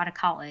job out of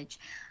college,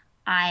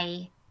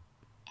 I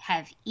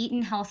have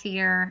eaten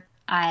healthier,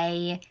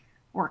 I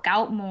work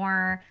out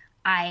more,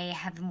 I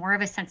have more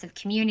of a sense of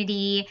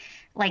community.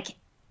 Like,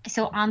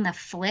 so on the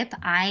flip,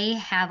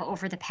 I have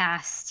over the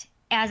past,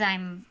 as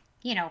I'm,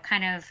 you know,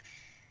 kind of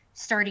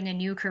starting a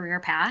new career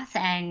path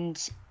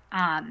and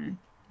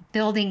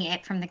building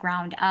it from the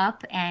ground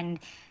up, and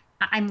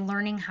I'm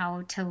learning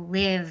how to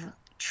live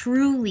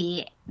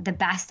truly the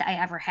best I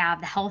ever have,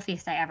 the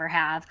healthiest I ever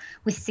have,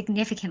 with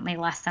significantly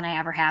less than I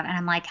ever have. And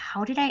I'm like,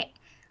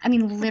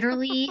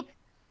 literally,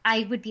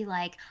 I would be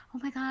like, oh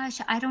my gosh,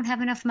 I don't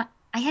have enough money.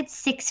 I had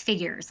 6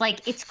 figures.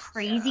 Like, it's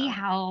crazy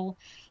how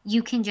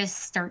you can just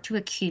start to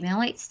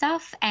accumulate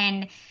stuff.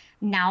 And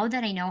now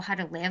that I know how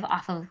to live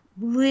off of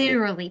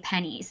literally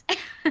pennies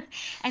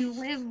and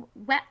live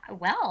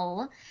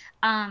well,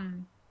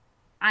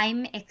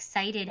 I'm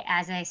excited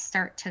as I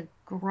start to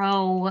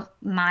grow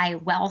my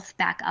wealth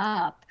back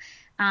up,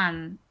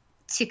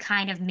 to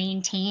kind of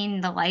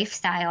maintain the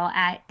lifestyle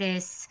at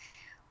this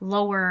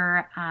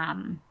lower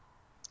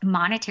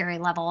monetary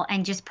level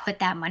and just put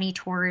that money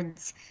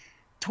towards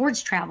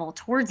travel,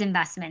 towards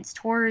investments,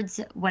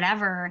 towards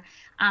whatever.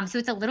 So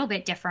it's a little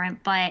bit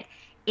different, but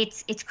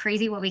it's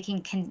crazy what we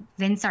can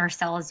convince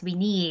ourselves we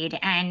need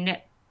and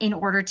in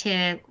order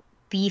to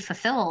be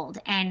fulfilled.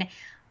 And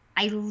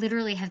I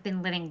literally have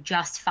been living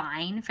just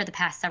fine for the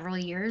past several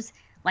years.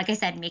 Like I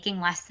said, making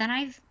less than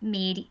I've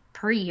made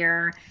per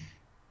year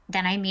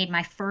than I made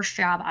my first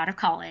job out of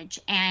college.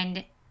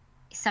 And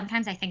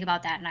sometimes I think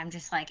about that and I'm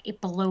just like, it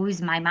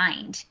blows my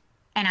mind.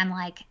 And I'm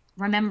like,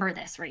 remember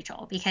this,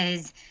 Rachel,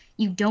 because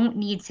you don't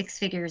need 6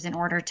 figures in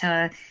order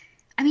to,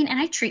 I mean, and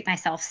I treat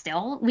myself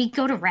still. We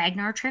go to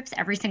Ragnar trips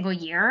every single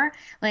year.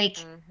 Like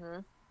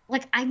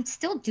I'm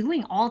still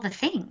doing all the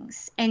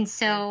things. And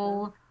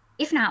so,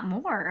 if not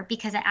more,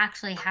 because I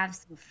actually have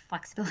some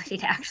flexibility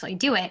to actually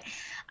do it.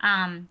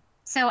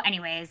 So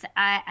anyways,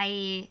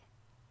 I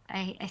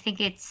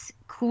think it's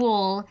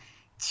cool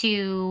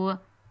to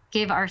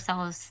give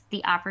ourselves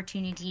the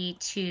opportunity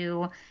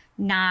to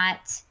not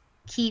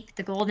keep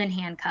the golden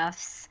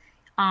handcuffs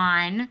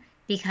on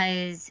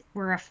because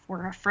we're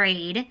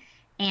afraid,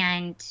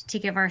 and to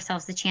give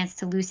ourselves the chance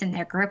to loosen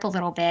their grip a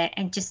little bit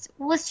and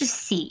let's just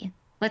see.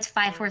 Let's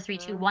 5, 4, 3,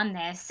 2, 1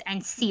 this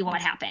and see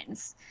what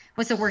happens.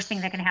 What's the worst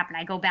thing that can happen?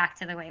 I go back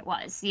to the way it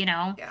was, you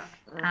know?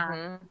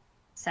 Yeah.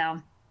 So.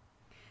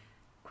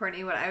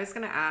 Courtney, what I was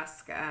going to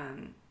ask,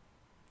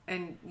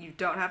 and you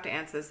don't have to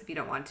answer this if you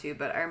don't want to,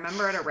 but I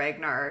remember at a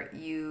Ragnar,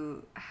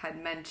 you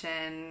had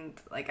mentioned,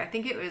 like, I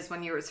think it was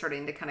when you were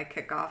starting to kind of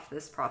kick off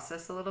this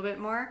process a little bit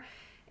more,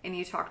 and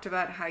you talked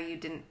about how you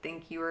didn't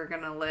think you were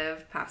going to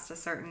live past a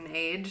certain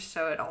age,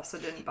 so it also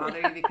didn't bother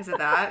you because of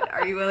that.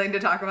 Are you willing to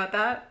talk about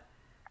that?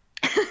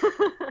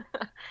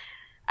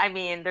 I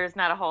mean, there's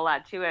not a whole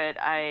lot to it.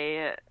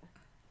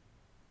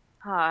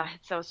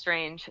 It's so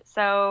strange.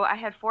 So I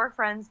had 4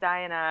 friends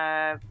die in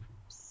a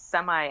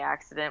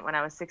semi-accident when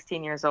I was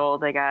 16 years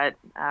old. They got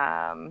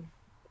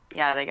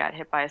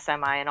hit by a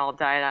semi and all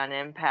died on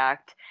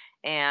impact.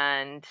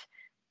 And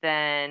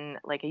then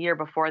like a year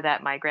before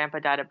that, my grandpa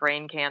died of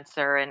brain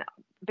cancer. And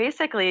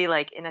basically,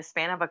 like in a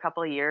span of a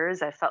couple of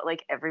years, I felt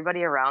like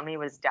everybody around me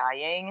was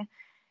dying.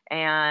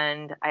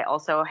 And I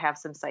also have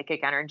some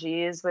psychic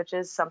energies, which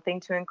is something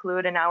to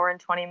include an hour and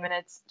 28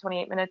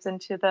 minutes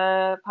into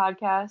the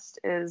podcast,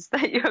 is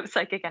that you have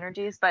psychic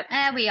energies. But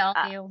we all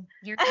do.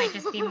 Yours might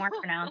just be more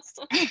pronounced.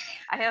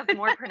 I have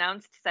more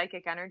pronounced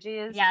psychic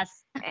energies.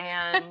 Yes.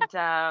 And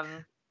I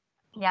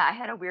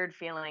had a weird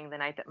feeling the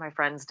night that my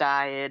friends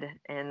died.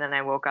 And then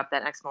I woke up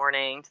that next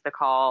morning to the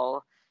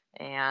call,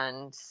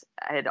 and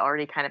I had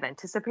already kind of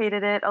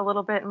anticipated it a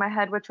little bit in my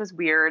head, which was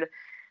weird.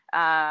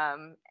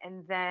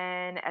 And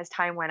then as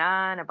time went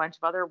on, a bunch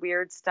of other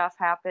weird stuff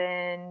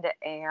happened,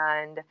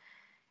 and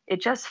it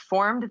just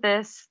formed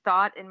this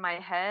thought in my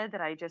head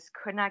that I just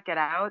could not get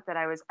out, that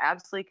I was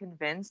absolutely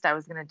convinced I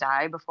was going to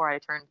die before I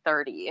turned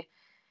 30.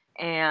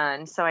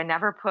 And so I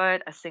never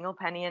put a single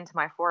penny into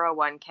my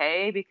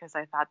 401k because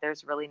I thought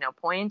there's really no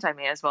point. I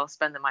may as well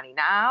spend the money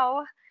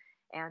now.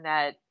 And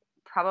that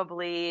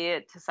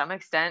probably to some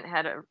extent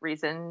had a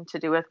reason to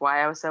do with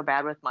why I was so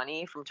bad with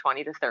money from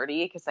 20 to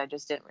 30, because I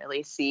just didn't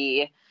really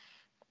see,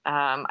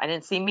 I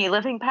didn't see me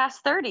living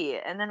past 30.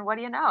 And then what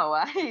do you know?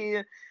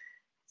 I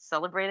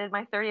celebrated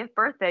my 30th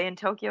birthday in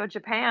Tokyo,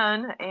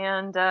 Japan,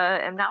 and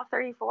am now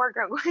 34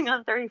 going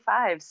on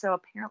 35. So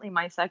apparently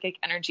my psychic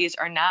energies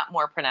are not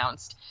more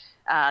pronounced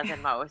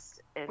than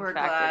most. We're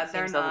glad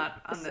they're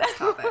not on this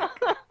topic.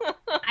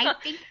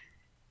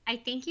 I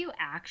think you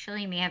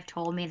actually may have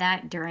told me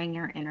that during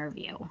your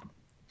interview.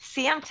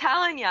 See, I'm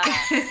telling you. And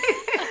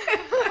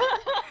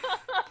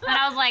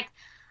I was like,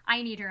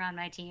 I need her on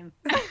my team.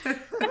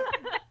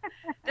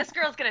 This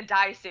girl's going to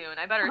die soon.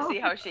 I better see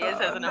how she is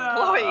as an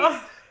employee.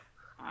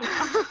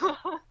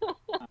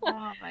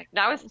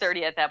 I was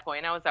 30 at that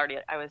point. I was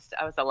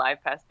alive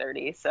past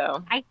 30,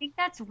 so. I think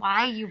that's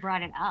why you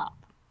brought it up.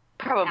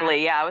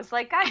 Probably, yeah. I was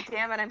like, God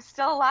damn it, I'm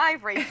still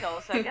alive,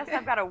 Rachel, so I guess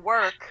I've got to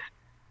work.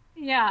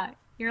 Yeah.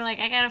 You're like,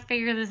 I gotta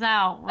figure this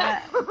out.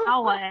 What?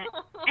 Now what?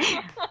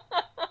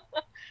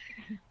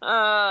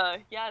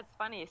 Yeah, it's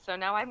funny. So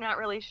now I'm not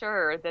really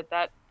sure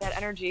that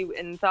energy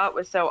and thought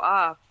was so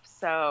off.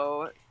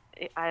 So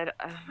I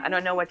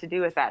don't know what to do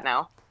with that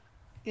now.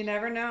 You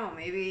never know.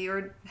 Maybe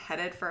you're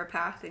headed for a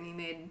path and you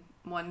made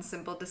one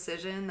simple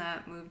decision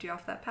that moved you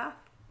off that path.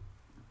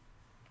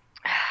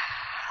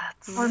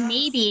 Or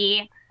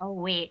maybe,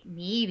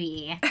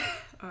 maybe.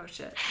 Oh,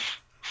 shit.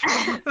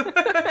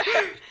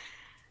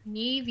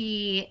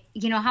 Maybe,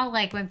 you know how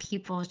like when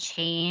people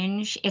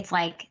change, it's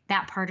like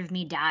that part of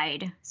me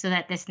died so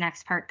that this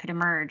next part could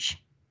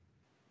emerge.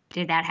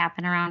 Did that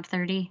happen around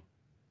 30?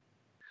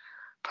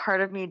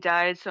 Part of me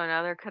died so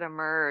another could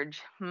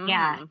emerge.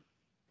 Yeah.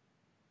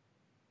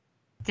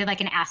 Did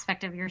like an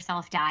aspect of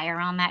yourself die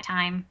around that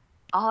time?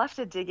 I'll have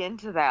to dig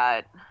into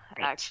that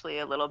actually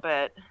a little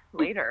bit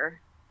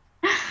later.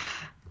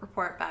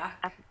 Report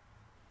back.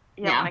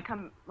 Yeah,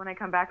 when I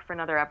come back for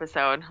another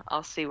episode,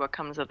 I'll see what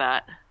comes of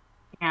that.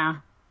 Yeah.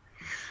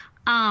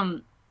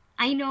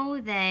 I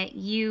know that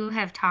you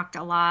have talked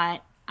a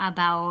lot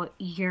about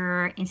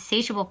your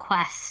insatiable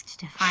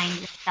quest to find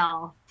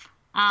yourself,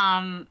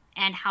 and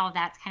how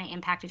that's kind of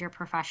impacted your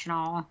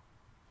professional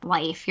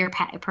life, your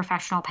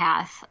professional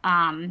path.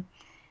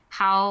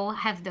 How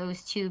have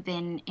those two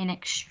been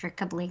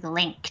inextricably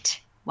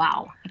linked?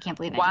 Wow. I can't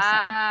believe I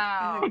just said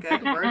that.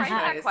 Good word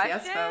choice.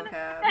 Yes,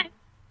 vocab.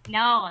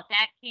 No,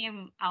 that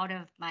came out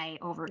of my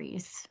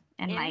ovaries.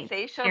 And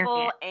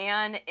insatiable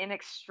and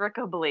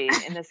inextricably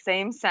in the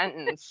same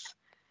sentence.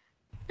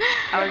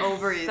 My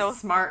ovaries, so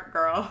smart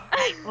girl.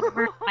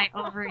 My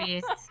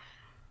ovaries.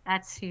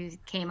 That's who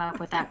came up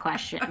with that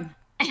question.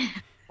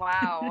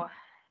 Wow.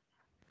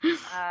 So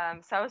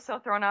I was so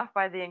thrown off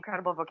by the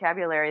incredible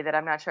vocabulary that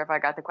I'm not sure if I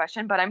got the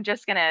question, but I'm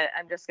just gonna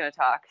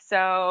talk.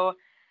 So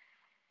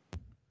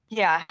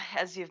yeah,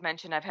 as you've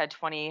mentioned, I've had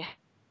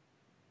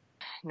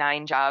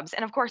 29 jobs,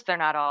 and of course they're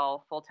not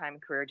all full-time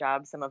career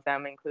jobs. Some of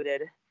them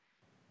included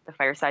the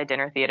Fireside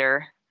Dinner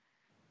Theater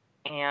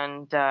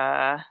and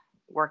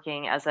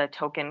working as a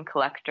token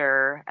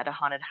collector at a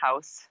haunted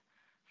house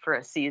for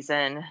a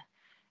season.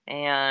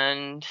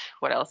 And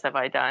what else have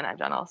I done? I've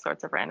done all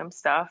sorts of random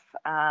stuff.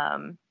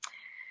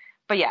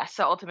 But yeah,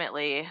 so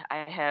ultimately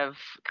I have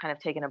kind of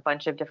taken a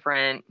bunch of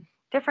different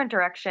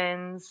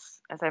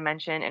directions. As I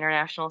mentioned,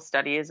 international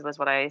studies was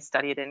what I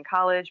studied in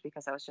college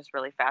because I was just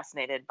really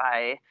fascinated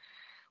by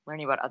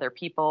learning about other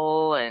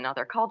people and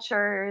other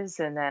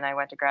cultures. And then I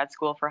went to grad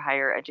school for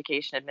higher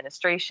education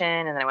administration.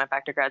 And then I went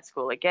back to grad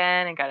school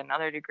again and got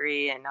another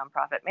degree in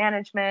nonprofit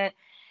management.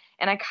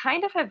 And I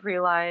kind of have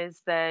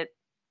realized that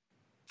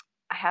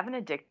I have an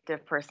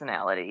addictive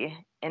personality.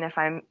 And if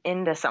I'm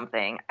into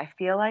something, I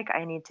feel like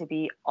I need to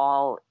be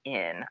all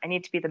in. I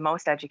need to be the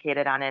most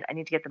educated on it. I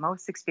need to get the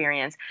most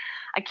experience.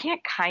 I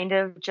can't kind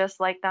of just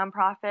like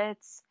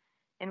nonprofits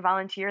and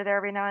volunteer there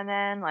every now and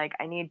then. Like,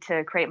 I need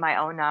to create my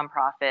own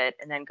nonprofit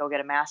and then go get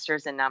a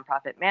master's in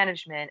nonprofit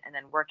management and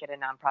then work at a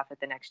nonprofit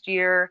the next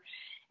year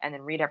and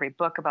then read every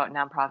book about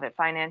nonprofit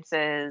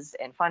finances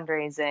and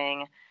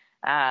fundraising.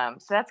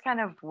 So that's kind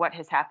of what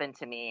has happened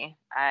to me.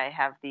 I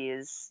have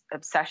these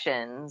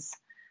obsessions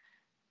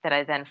that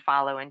I then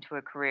follow into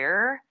a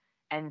career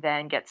and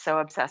then get so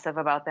obsessive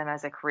about them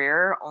as a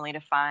career only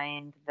to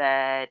find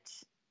that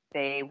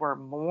they were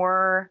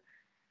more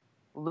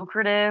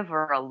lucrative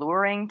or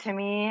alluring to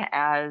me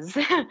as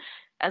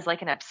as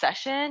like an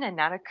obsession and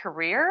not a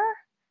career.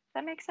 If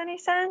that makes any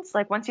sense.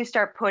 Like, once you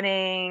start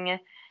putting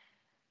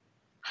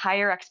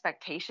higher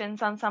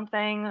expectations on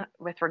something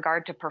with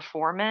regard to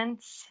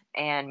performance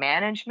and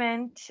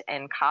management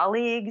and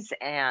colleagues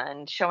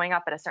and showing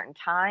up at a certain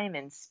time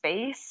and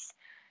space,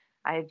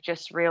 I've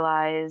just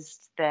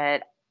realized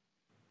that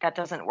that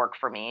doesn't work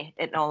for me.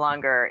 It no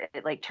longer,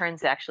 it like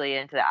turns actually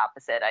into the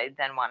opposite. I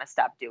then want to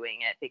stop doing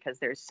it because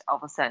there's all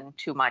of a sudden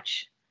too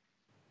much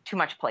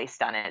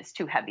placed on it. It's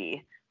too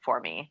heavy for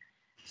me.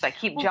 So I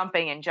keep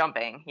jumping and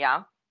jumping.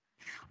 Yeah.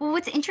 Well,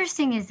 what's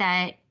interesting is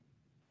that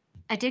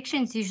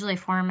addictions usually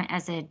form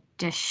as a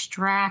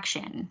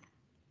distraction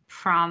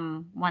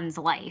from one's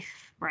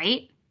life,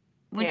 right?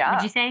 Would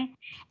you say?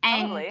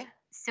 And totally.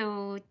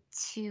 So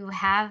to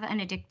have an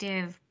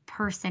addictive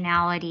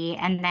personality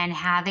and then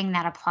having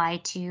that apply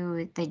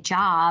to the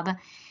job,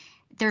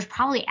 there's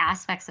probably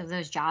aspects of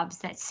those jobs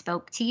that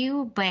spoke to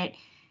you, but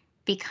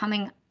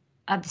becoming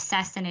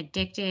obsessed and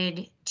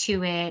addicted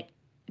to it,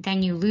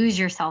 then you lose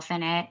yourself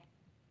in it,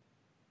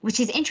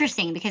 which is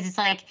interesting because it's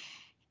like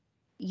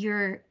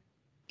you're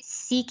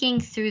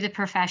seeking through the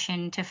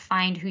profession to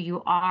find who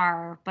you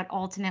are, but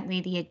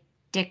ultimately the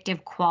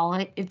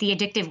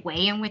addictive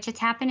way in which it's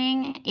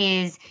happening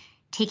is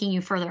taking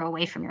you further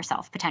away from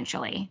yourself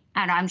potentially. I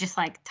don't know, I'm just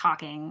like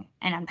talking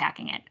and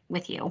unpacking it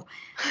with you.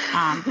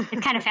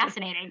 It's kind of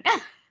fascinating.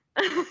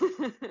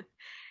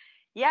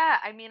 Yeah,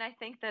 I mean, I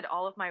think that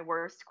all of my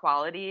worst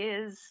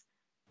qualities,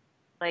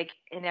 like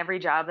in every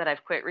job that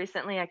I've quit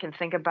recently, I can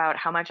think about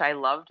how much I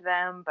loved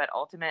them, but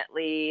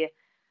ultimately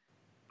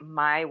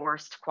my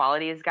worst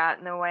qualities got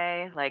in the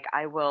way. Like,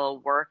 I will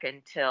work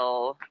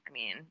until,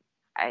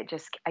 I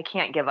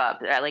can't give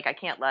up. I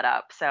can't let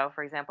up. So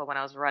for example, when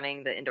I was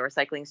running the indoor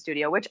cycling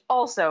studio, which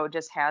also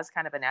just has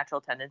kind of a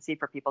natural tendency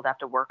for people to have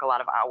to work a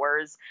lot of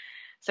hours.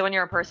 So when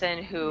you're a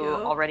person who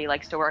already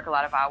likes to work a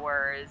lot of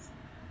hours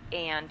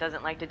and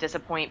doesn't like to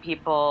disappoint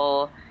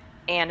people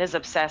and is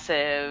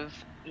obsessive,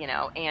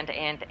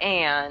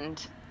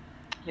 and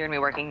you're gonna be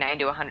working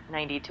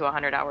 90 to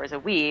 100 hours a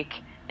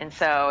week. And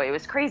so it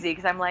was crazy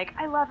because I'm like,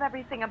 I love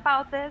everything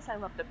about this. I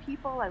love the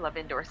people. I love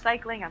indoor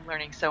cycling. I'm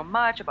learning so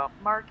much about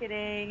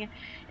marketing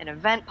and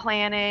event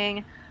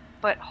planning.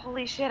 But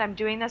holy shit, I'm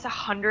doing this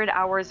 100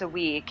 hours a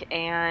week.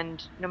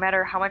 And no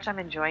matter how much I'm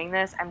enjoying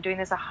this, I'm doing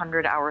this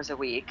 100 hours a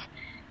week.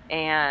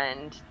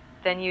 And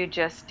then you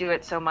just do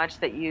it so much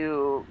that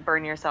you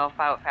burn yourself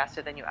out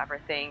faster than you ever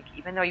think,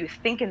 even though you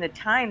think in the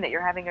time that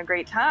you're having a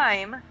great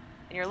time and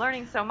you're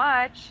learning so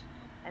much.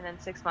 And then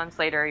 6 months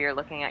later, you're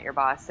looking at your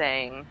boss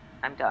saying,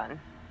 I'm done,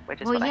 which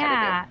is what I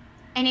had to do.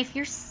 And if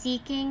you're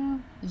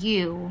seeking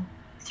you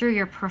through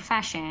your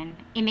profession,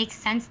 it makes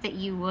sense that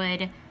you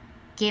would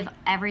give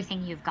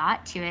everything you've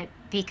got to it,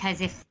 because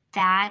if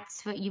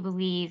that's what you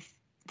believe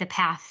the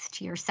path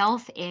to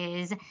yourself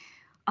is,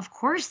 of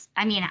course,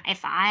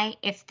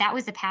 if that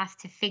was the path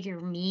to figure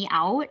me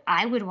out,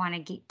 I would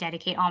want to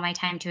dedicate all my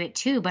time to it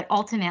too. But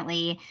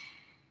ultimately,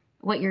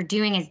 what you're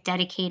doing is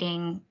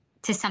dedicating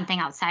to something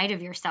outside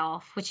of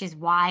yourself, which is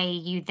why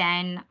you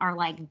then are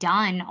like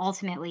done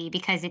ultimately,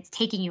 because it's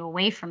taking you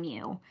away from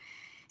you.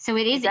 So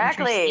it is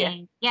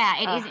interesting. Yeah,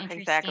 it is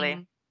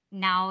interesting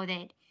now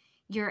that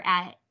you're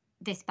at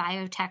this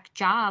biotech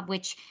job,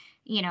 which,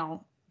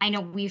 I know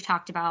we've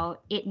talked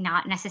about it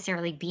not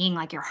necessarily being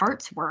like your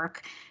heart's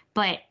work,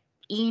 but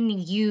in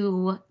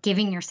you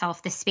giving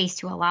yourself the space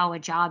to allow a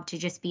job to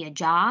just be a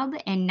job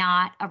and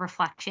not a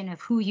reflection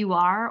of who you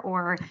are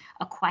or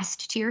a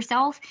quest to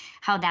yourself,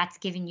 how that's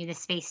giving you the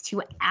space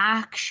to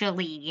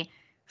actually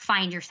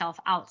find yourself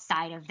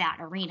outside of that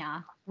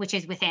arena, which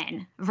is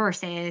within,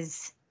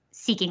 versus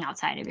seeking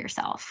outside of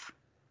yourself.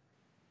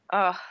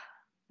 Oh,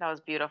 that was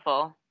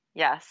beautiful.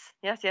 Yes,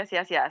 yes, yes,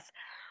 yes, yes.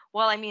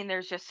 Well, I mean,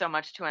 there's just so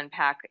much to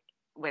unpack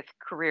with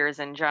careers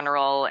in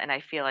general. And I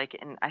feel like,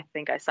 and I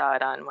think I saw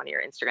it on one of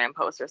your Instagram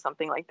posts or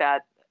something like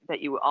that, that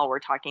you all were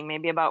talking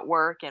maybe about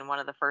work. And one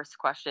of the first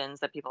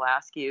questions that people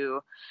ask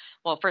you,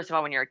 well, first of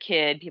all, when you're a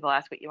kid, people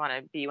ask what you want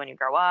to be when you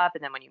grow up.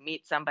 And then when you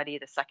meet somebody,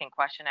 the second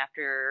question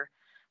after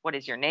what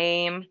is your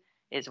name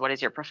is what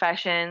is your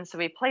profession. So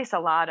we place a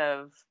lot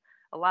of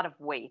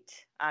weight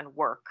on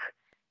work.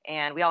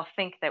 And we all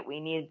think that we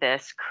need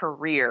this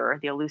career,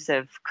 the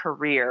elusive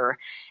career.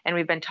 And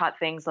we've been taught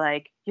things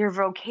like your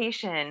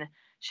vocation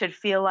should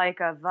feel like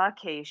a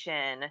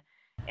vacation.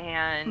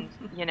 And,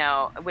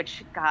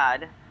 which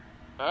God,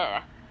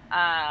 ugh.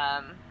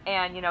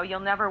 And, you'll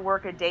never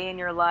work a day in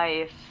your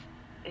life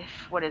if,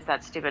 what is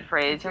that stupid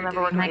phrase? You'll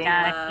never work a day in your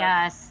life.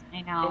 Yes,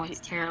 I know, it's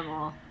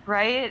terrible.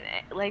 Right?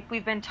 Like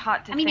we've been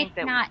taught to think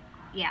that,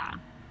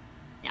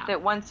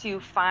 that once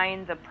you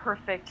find the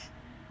perfect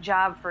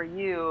job for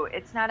you,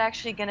 it's not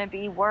actually going to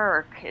be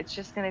work. It's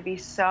just going to be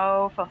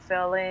so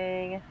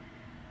fulfilling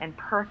and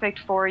perfect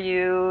for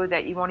you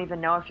that you won't even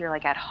know if you're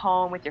like at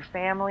home with your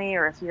family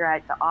or if you're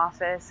at the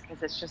office,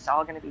 because it's just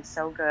all going to be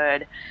so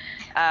good.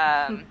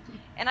 And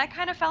I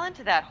kind of fell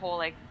into that whole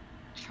like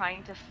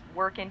trying to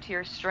work into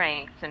your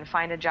strengths and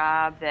find a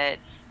job that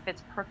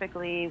fits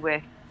perfectly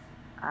with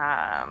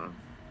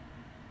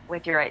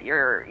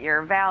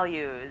your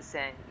values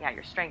and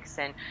your strengths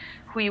and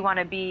who you want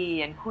to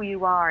be and who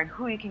you are and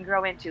who you can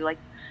grow into. Like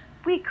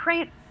we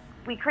create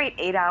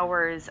 8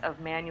 hours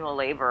of manual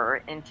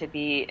labor into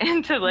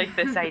like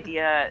this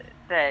idea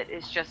that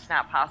is just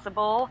not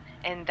possible.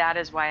 And that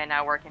is why I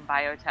now work in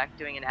biotech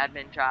doing an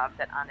admin job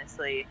that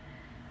honestly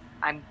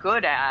I'm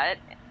good at,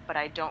 but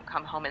I don't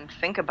come home and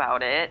think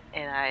about it,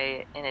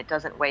 and it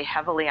doesn't weigh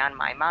heavily on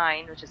my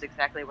mind, which is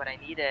exactly what I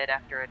needed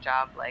after a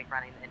job like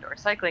running the indoor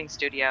cycling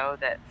studio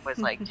that was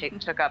like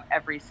took up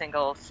every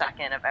single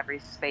second of every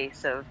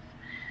space of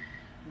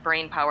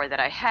brain power that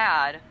I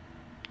had.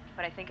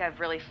 But I think I've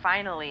really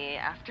finally,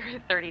 after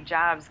 30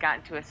 jobs,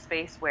 gotten to a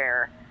space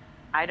where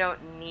I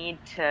don't need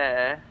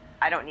to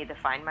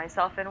find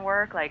myself in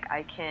work. Like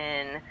I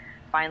can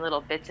find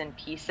little bits and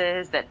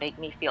pieces that make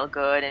me feel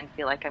good and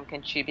feel like I'm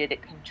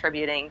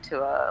contributing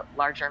to a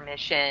larger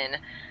mission.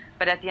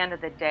 But at the end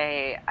of the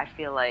day, I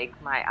feel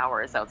like my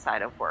hours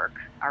outside of work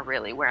are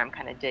really where I'm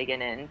kind of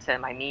digging into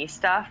my me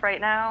stuff right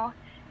now.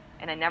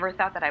 And I never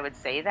thought that I would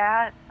say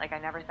that. Like I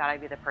never thought I'd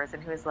be the person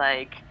who is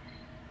like,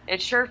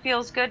 it sure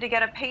feels good to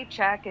get a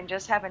paycheck and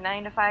just have a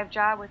 9-to-5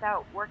 job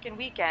without working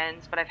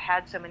weekends. But I've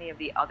had so many of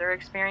the other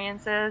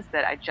experiences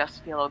that I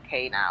just feel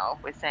okay now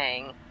with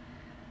saying,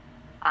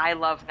 I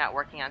love not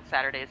working on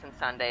Saturdays and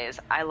Sundays.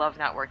 I love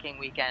not working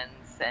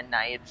weekends and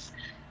nights.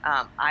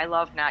 I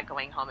love not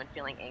going home and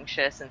feeling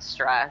anxious and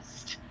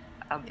stressed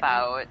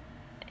about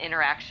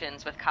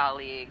interactions with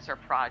colleagues or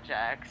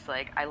projects.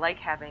 Like I like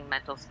having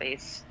mental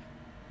space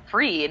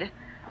freed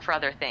for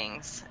other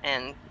things.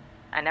 And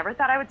I never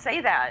thought I would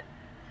say that.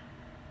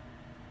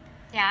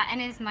 Yeah,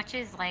 and as much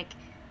as like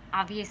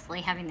obviously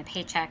having the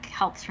paycheck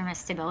helps from a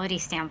stability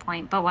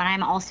standpoint, but what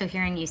I'm also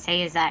hearing you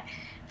say is that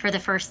for the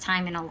first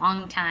time in a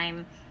long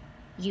time,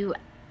 you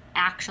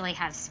actually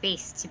have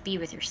space to be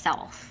with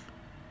yourself.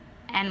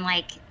 And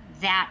like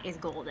that is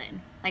golden.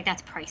 Like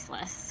that's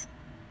priceless.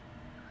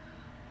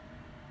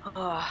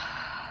 Oh,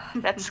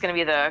 that's going to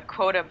be the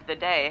quote of the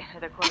day,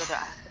 the quote of the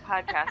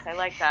podcast. I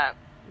like that.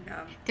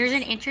 Yeah. There's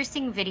an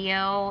interesting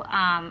video.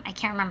 I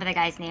can't remember the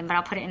guy's name, but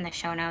I'll put it in the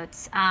show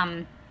notes.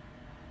 And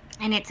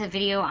it's a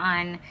video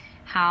on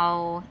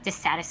how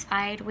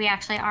dissatisfied we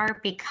actually are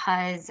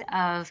because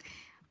of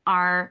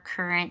our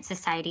current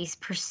society's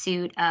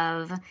pursuit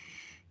of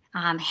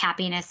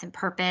happiness and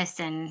purpose.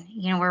 And,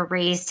 we're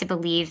raised to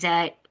believe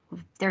that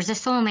there's a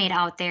soulmate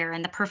out there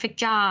and the perfect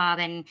job,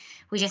 and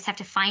we just have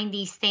to find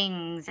these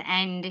things,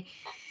 and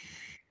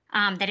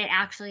that it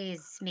actually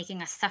is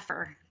making us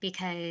suffer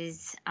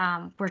because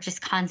we're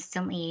just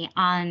constantly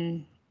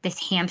on this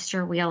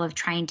hamster wheel of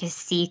trying to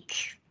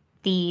seek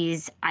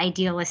these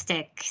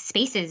idealistic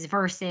spaces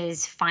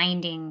versus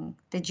finding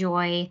the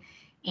joy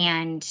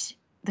and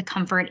the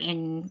comfort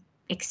in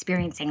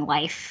experiencing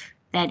life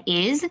that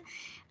is.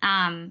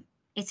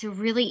 It's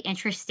really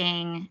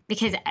interesting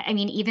because, I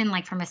mean, even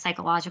like from a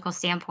psychological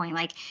standpoint,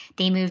 like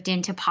they moved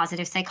into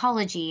positive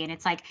psychology, and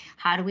it's like,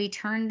 how do we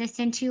turn this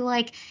into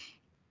like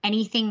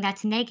anything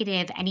that's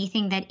negative,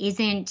 anything that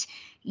isn't,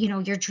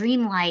 your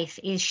dream life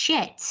is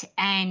shit.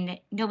 And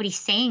nobody's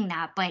saying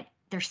that, but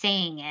they're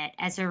saying it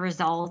as a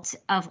result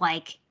of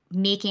like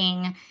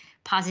making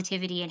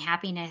positivity and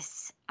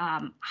happiness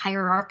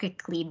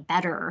hierarchically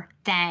better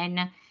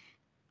than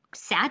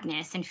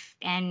sadness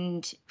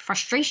and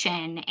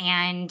frustration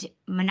and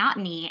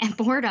monotony and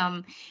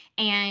boredom.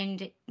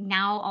 And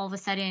now all of a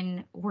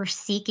sudden we're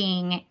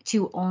seeking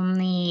to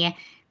only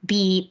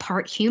be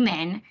part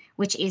human,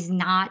 which is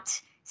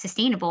not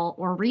sustainable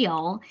or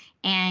real.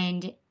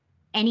 And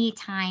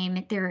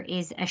anytime there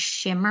is a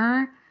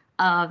shimmer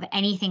of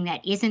anything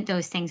that isn't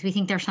those things, we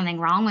think there's something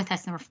wrong with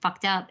us and we're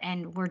fucked up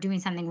and we're doing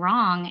something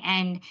wrong.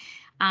 And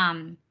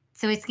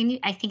so I think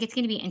it's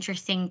going to be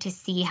interesting to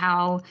see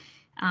how,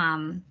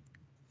 the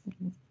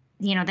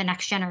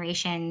next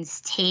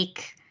generations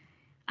take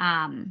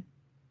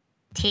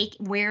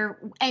where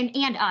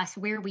and us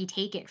where we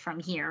take it from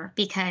here,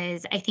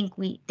 because I think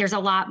there's a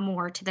lot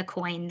more to the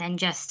coin than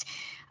just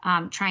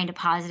trying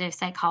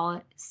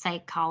to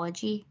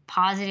psychology,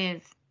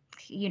 positive,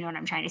 you know what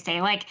I'm trying to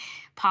say, like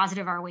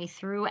positive our way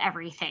through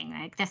everything.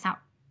 Like that's not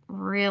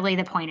really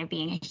the point of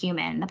being a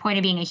human. The point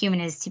of being a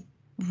human is to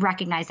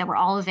recognize that we're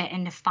all of it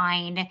and to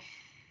find,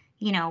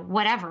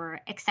 whatever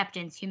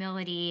acceptance,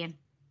 humility,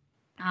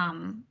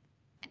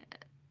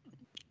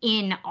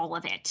 in all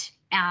of it,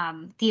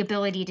 the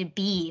ability to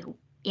be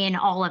in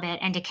all of it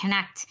and to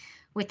connect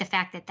with the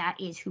fact that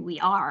that is who we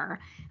are.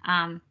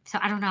 So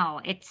I don't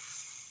know.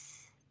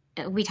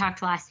 We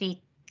talked last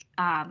week.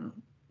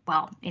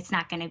 Well, it's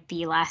not going to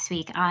be last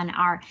week on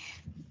our,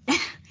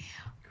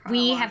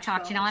 we have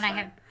talked, Janelle and I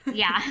have,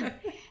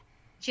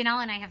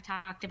 Janelle and I have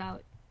talked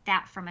about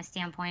that from a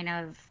standpoint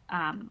of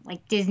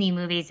like Disney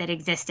movies that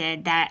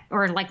existed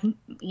or like,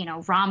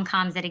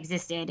 rom-coms that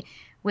existed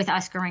with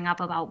us growing up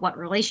about what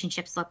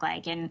relationships look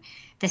like and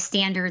the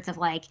standards of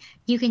like,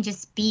 you can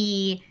just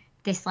be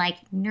this like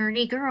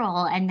nerdy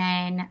girl and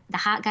then the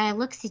hot guy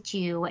looks at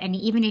you. And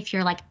even if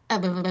you're like,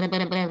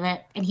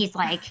 and he's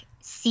like,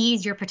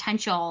 sees your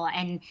potential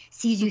and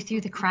sees you through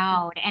the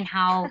crowd, and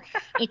how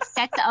it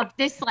sets up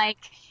this like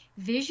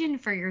vision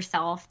for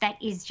yourself that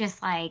is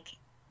just like,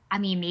 I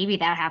mean, maybe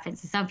that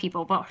happens to some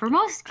people, but for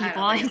most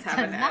people, it does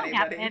not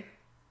happen.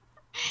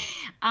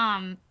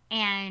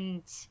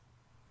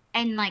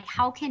 And like,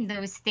 how can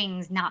those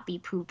things not be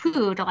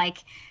poo-pooed? Like,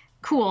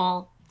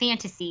 cool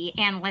fantasy,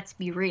 and let's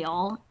be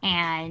real.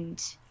 And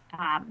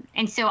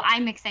so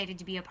I'm excited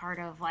to be a part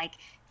of like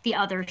the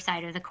other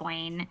side of the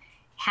coin,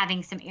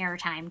 having some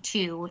airtime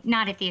too,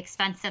 not at the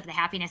expense of the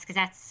happiness, because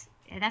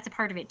that's a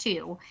part of it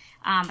too.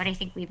 But I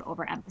think we've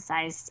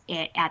overemphasized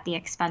it at the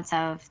expense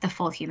of the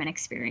full human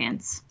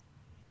experience.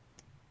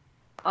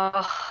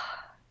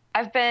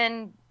 I've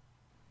been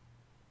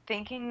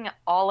thinking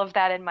all of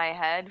that in my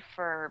head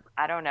for,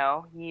 I don't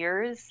know,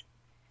 years,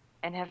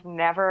 and have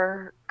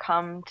never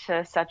come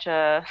to such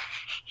a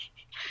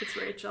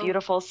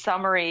beautiful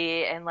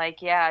summary and like,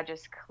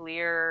 just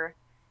clear.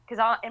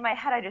 Because in my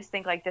head, I just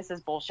think like, this is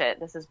bullshit.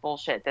 This is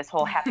bullshit. This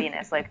whole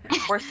happiness, like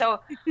we're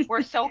so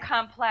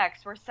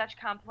complex. We're such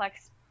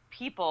complex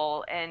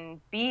people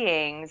and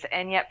beings,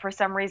 and yet for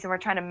some reason we're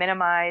trying to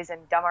minimize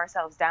and dumb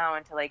ourselves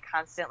down to like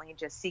constantly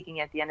just seeking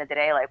at the end of the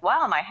day, like,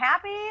 well, am I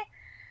happy?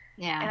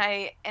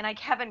 Yeah. And I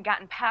haven't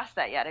gotten past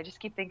that yet. I just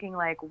keep thinking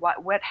like,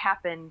 what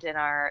happened in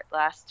our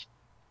last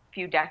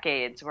few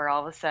decades where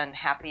all of a sudden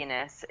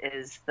happiness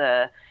is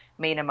the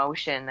main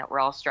emotion that we're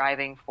all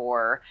striving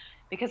for?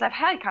 Because I've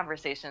had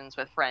conversations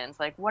with friends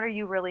like, what are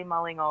you really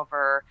mulling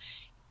over?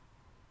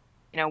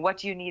 What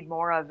do you need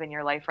more of in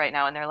your life right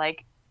now? And they're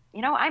like,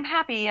 I'm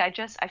happy. I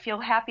feel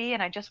happy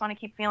and I just want to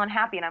keep feeling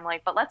happy. And I'm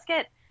like, but let's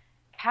get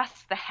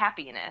past the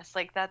happiness.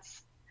 Like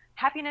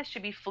happiness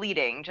should be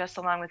fleeting just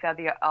along with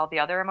all the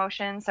other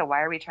emotions. So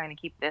why are we trying to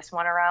keep this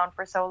one around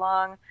for so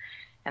long?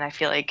 And I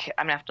feel like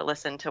I'm gonna have to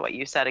listen to what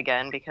you said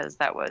again, because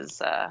that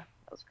was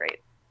great.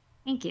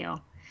 Thank you.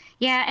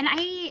 Yeah. And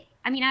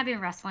I mean, I've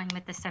been wrestling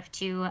with this stuff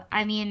too.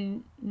 I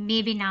mean,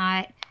 maybe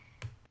not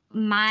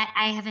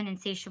I have an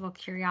insatiable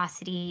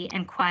curiosity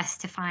and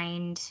quest to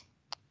find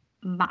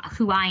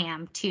who I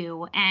am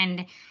too.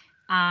 And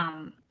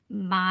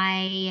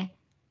my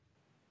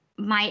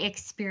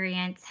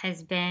experience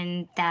has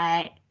been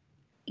that,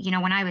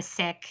 when I was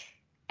sick,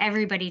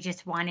 everybody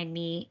just wanted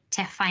me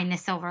to find the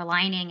silver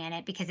lining in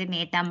it because it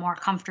made them more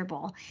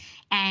comfortable.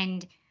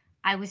 And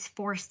I was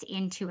forced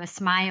into a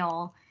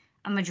smile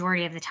a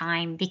majority of the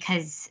time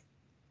because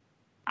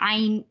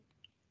I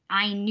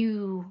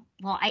knew,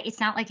 it's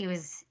not like it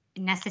was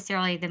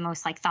necessarily the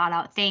most like thought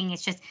out thing.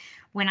 It's just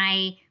when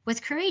I was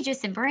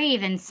courageous and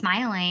brave and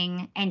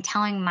smiling and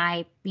telling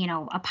my,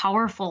 a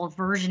powerful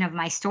version of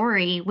my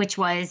story, which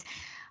was,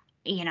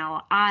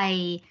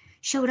 I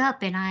showed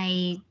up and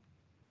I,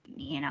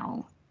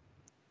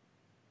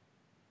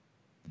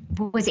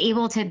 was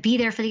able to be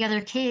there for the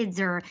other kids,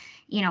 or,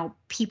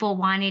 people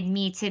wanted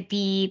me to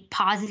be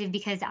positive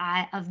because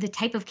of the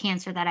type of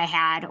cancer that I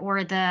had,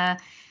 or the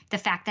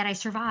fact that I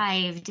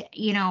survived.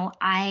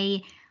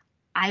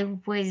 I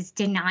was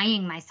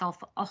denying myself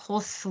a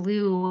whole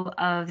slew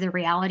of the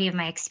reality of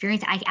my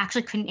experience. I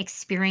actually couldn't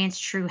experience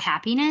true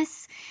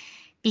happiness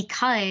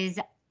because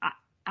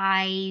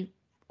I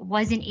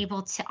wasn't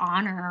able to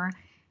honor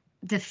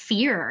the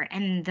fear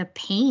and the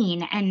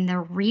pain and the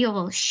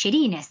real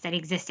shittiness that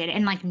existed.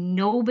 And like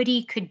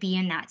nobody could be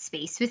in that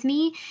space with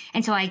me.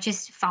 And so I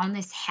just found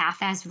this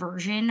half-assed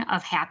version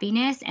of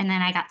happiness. And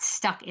then I got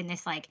stuck in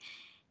this like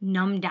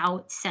numbed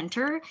out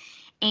center.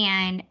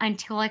 And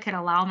until I could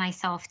allow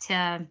myself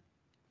to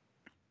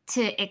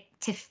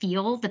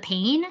feel the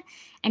pain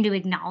and to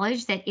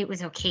acknowledge that it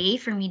was okay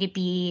for me to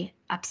be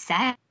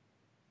upset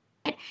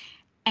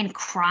and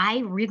cry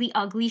really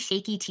ugly,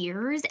 shaky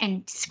tears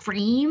and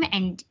scream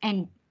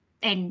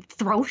and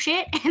throw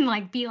shit and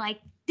like be like,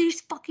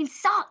 this fucking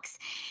sucks.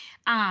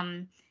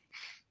 Then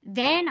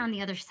on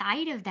the other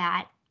side of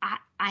that,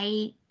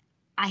 I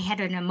had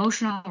an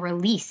emotional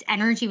release.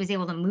 Energy was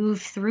able to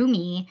move through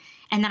me,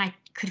 and then I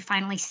could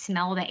finally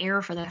smell the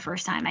air for the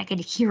first time. I could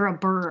hear a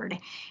bird,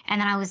 and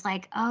then I was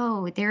like,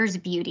 oh, there's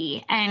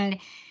beauty. And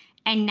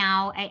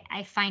now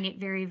I find it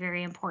very,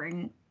 very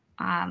important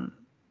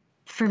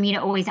for me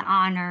to always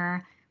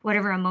honor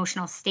whatever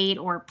emotional state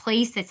or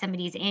place that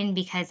somebody's in,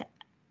 because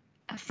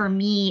for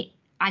me,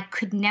 I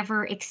could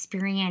never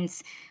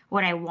experience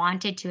what I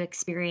wanted to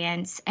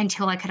experience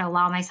until I could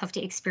allow myself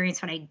to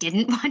experience what I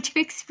didn't want to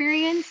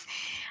experience.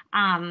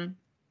 And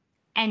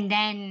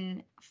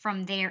then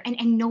from there,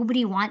 and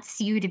nobody wants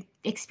you to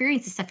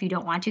experience the stuff you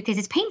don't want to, because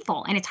it's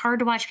painful and it's hard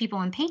to watch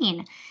people in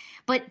pain.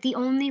 But the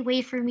only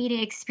way for me to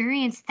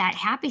experience that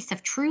happy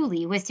stuff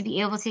truly was to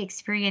be able to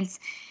experience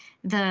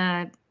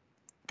the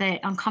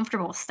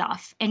uncomfortable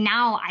stuff. And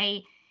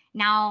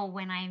now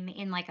when I'm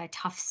in like a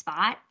tough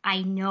spot,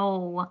 I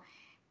know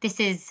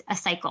this is a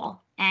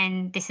cycle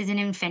and this is an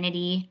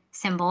infinity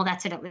symbol.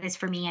 That's what it is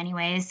for me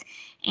anyways.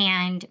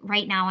 And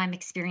right now I'm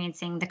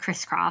experiencing the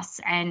crisscross,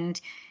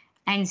 and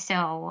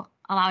so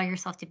allow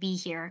yourself to be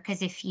here,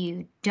 because if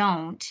you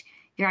don't,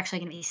 you're actually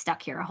going to be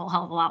stuck here a whole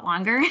hell of a lot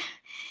longer.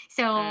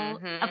 So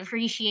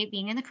appreciate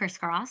being in the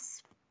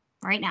crisscross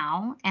right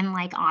now and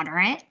like honor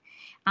it.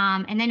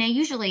 And then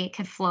usually it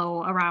could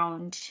flow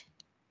around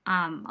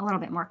a little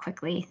bit more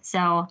quickly.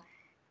 So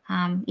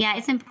yeah,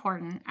 it's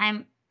important.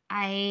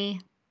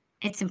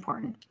 It's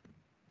important.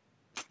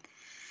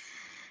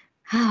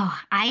 Oh,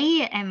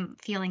 I am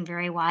feeling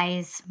very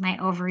wise. My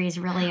ovaries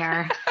really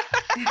are.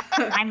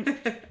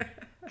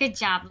 Good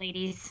job,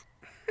 ladies.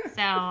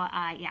 So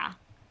yeah,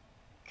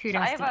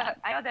 kudos to that.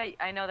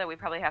 I know that we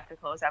probably have to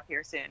close up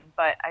here soon,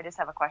 but I just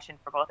have a question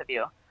for both of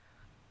you.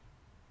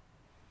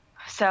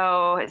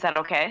 So is that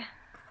okay?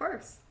 Of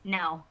course.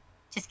 No,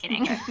 just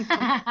kidding.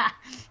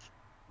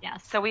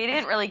 Yes. So we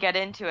didn't really get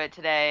into it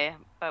today,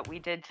 but we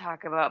did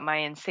talk about my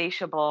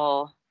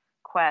insatiable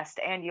quest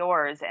and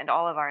yours and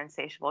all of our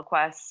insatiable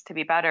quests to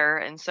be better.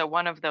 And so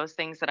one of those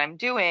things that I'm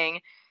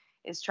doing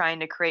is trying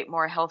to create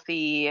more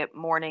healthy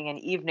morning and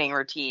evening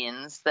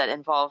routines that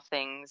involve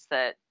things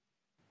that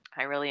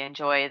I really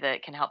enjoy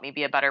that can help me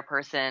be a better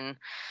person.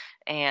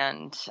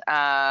 And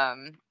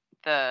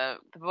the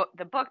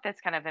book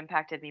that's kind of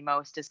impacted me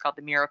most is called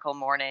The Miracle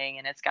Morning,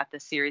 and it's got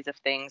this series of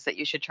things that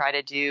you should try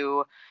to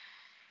do,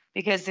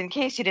 because in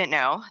case you didn't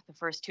know, the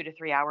first 2 to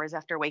 3 hours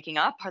after waking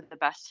up are the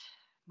best,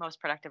 most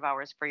productive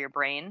hours for your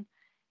brain.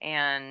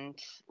 And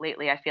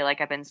lately I feel like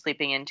I've been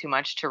sleeping in too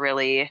much to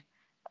really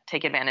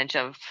take advantage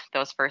of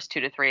those first 2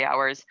 to 3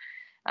 hours,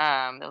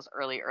 those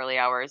early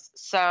hours.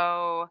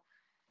 So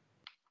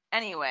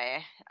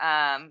anyway,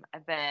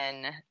 I've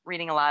been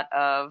reading a lot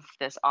of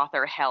this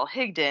author, Hal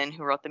Higdon,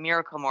 who wrote The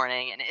Miracle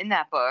Morning. And in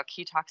that book,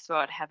 he talks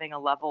about having a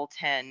level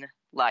 10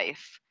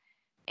 life.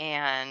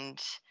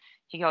 And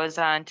he goes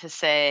on to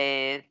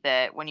say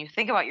that when you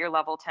think about your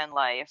level 10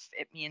 life,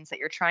 it means that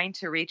you're trying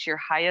to reach your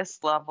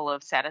highest level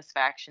of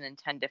satisfaction in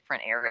 10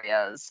 different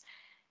areas.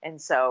 And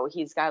so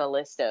he's got a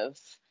list of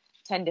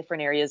 10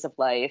 different areas of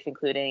life,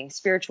 including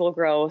spiritual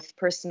growth,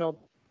 personal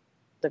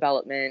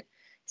development,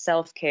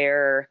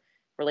 self-care,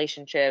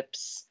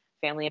 relationships,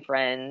 family and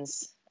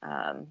friends,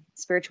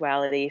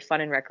 spirituality,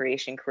 fun and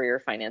recreation, career,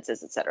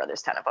 finances, etc.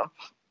 There's 10 of them.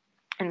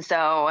 And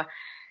so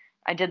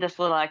I did this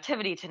little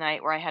activity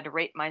tonight where I had to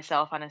rate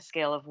myself on a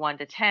scale of 1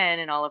 to 10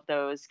 in all of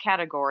those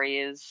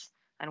categories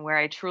and where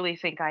I truly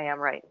think I am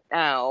right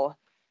now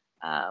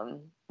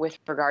with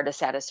regard to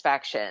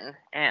satisfaction.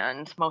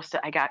 And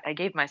I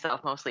gave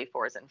myself mostly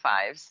 4s and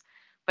 5s.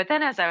 But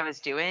then as I was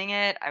doing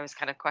it, I was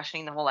kind of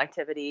questioning the whole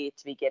activity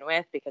to begin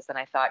with, because then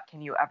I thought,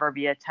 can you ever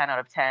be a 10 out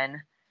of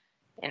 10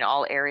 in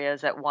all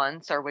areas at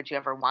once? Or would you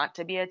ever want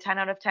to be a 10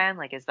 out of 10?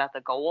 Like, is that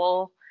the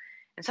goal?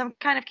 And so I'm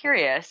kind of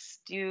curious,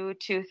 do you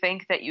two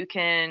think that you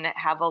can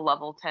have a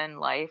level 10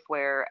 life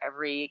where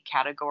every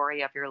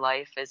category of your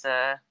life is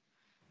a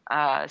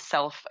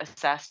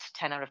self-assessed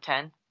 10 out of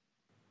 10?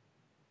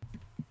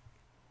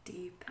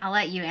 Deep. I'll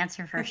let you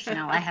answer first,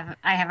 Janelle.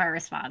 I have a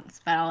response,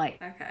 but I'll let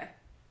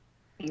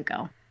you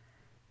go.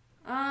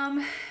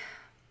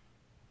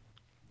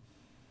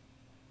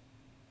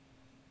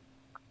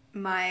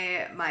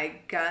 My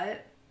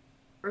gut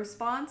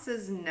response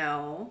is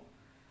no,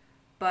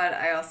 but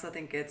I also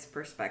think it's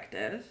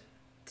perspective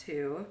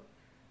too,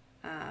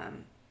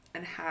 and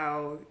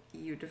how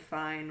you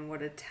define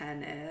what a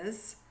 10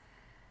 is.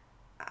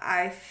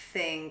 I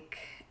think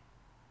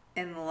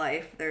in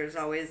life, there's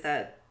always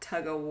that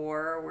tug of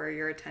war where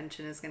your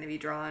attention is going to be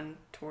drawn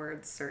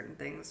towards certain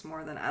things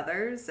more than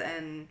others.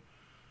 And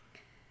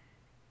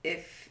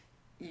if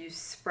you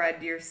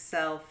spread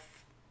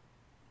yourself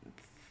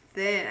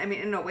thin, I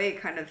mean, in a way,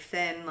 kind of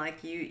thin, like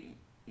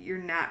you're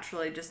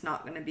naturally just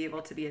not going to be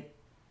able to be a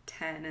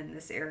 10 in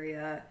this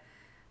area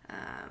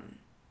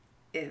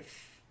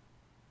if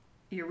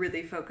you're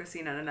really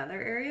focusing on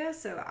another area.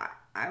 So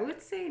I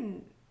would say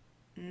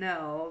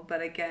no,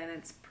 but again,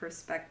 it's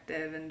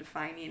perspective and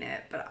defining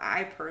it. But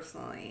I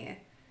personally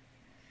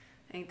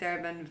think there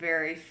have been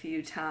very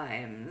few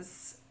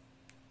times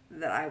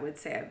that I would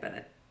say I've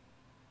been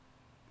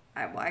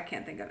I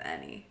can't think of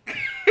any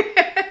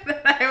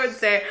that I would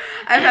say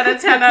I've had a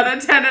 10 out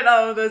of 10 in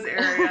all of those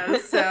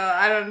areas. So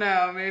I don't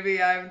know.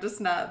 Maybe I'm just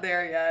not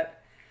there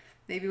yet.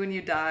 Maybe when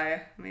you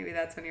die, maybe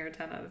that's when you're a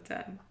 10 out of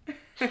 10.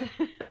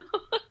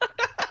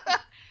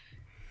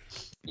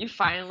 You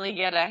finally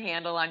get a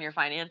handle on your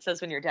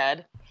finances when you're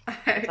dead.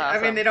 Awesome. I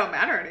mean, they don't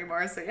matter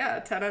anymore. So yeah,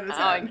 10 out of 10.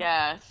 Oh,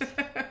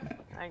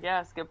 I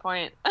guess. Good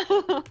point.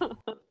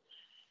 All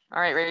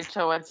right,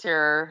 Rachel, what's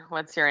your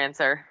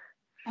answer?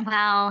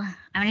 Well,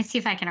 I'm going to see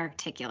if I can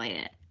articulate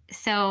it.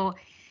 So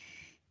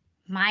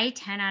my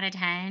 10 out of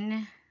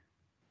 10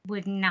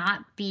 would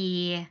not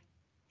be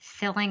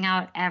filling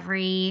out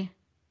every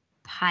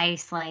pie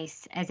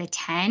slice as a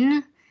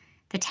 10.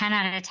 The 10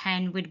 out of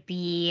 10 would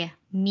be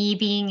me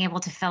being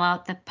able to fill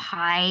out the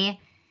pie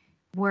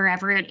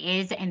wherever it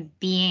is and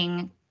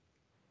being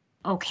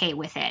okay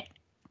with it.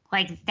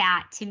 Like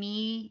that to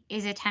me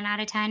is a 10 out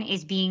of 10,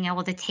 is being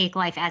able to take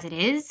life as it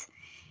is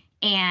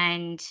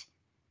and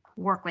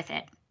work with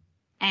it.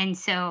 And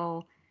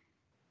so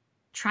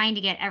trying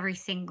to get every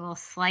single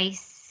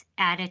slice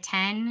at a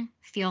 10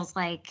 feels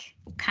like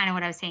kind of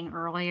what I was saying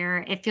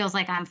earlier. It feels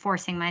like I'm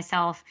forcing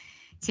myself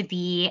to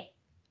be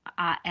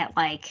at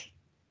like,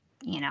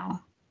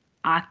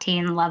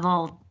 octane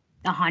level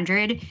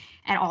 100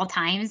 at all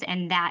times.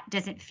 And that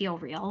doesn't feel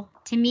real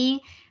to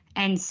me.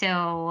 And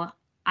so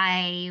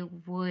I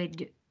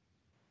would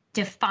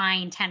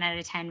define 10 out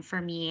of 10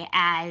 for me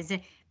as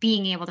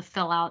being able to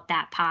fill out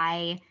that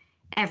pie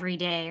every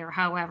day or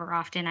however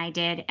often I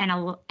did,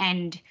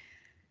 and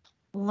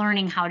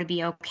learning how to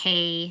be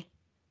okay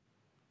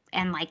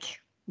and like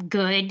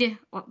good.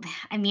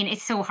 I mean,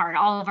 it's so hard.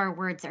 All of our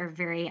words are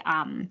very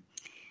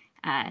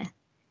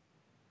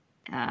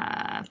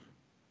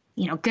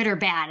good or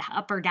bad,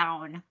 up or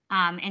down.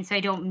 And so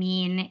I don't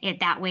mean it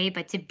that way,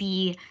 but to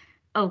be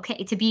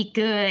okay, to be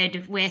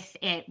good with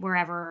it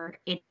wherever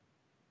it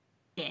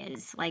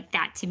is, like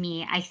that to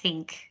me, I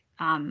think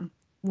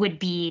would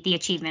be the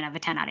achievement of a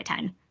 10 out of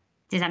 10.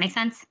 Does that make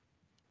sense?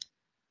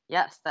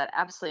 Yes, that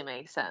absolutely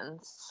makes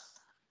sense.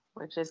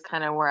 Which is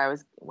kind of where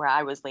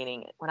I was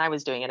leaning when I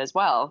was doing it as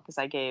well, because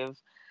I gave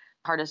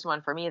hardest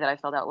one for me that I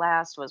filled out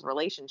last was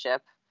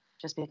relationship,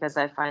 just because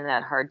I find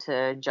that hard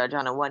to judge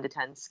on a 1 to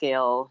 10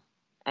 scale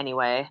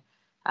anyway.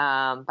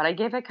 But I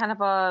gave it kind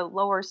of a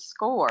lower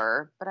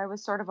score, but I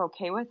was sort of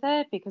okay with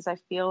it because I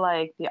feel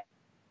like the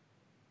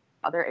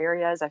other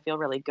areas I feel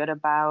really good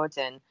about,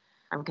 and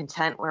I'm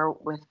content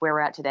with where we're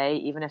at today,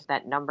 even if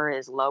that number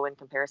is low in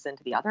comparison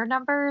to the other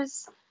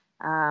numbers.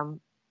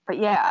 But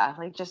yeah,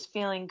 like just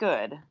feeling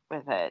good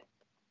with it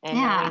and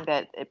knowing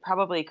that it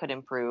probably could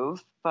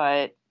improve,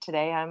 but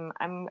today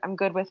I'm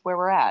good with where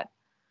we're at.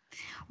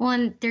 Well,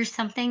 and there's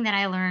something that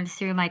I learned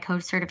through my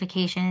coach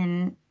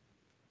certification,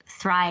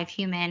 Thrive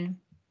Human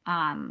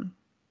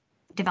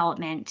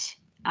Development.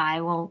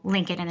 I will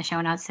link it in the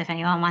show notes if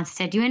anyone wants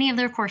to do any of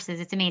their courses.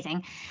 It's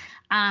amazing.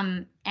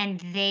 And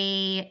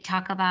they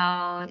talk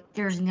about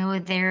there's no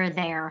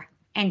there.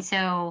 And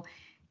so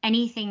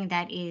anything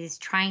that is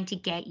trying to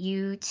get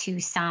you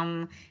to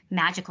some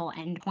magical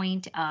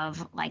endpoint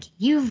of like,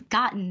 you've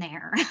gotten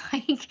there,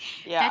 like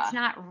that's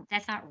not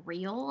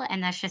real.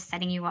 And that's just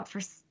setting you up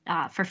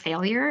for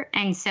failure.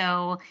 And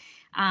so,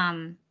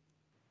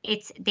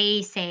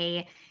 they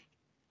say,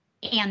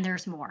 and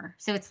there's more.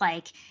 So it's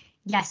like,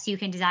 yes, you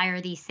can desire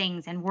these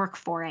things and work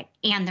for it,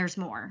 and there's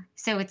more.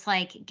 So it's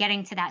like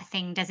getting to that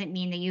thing doesn't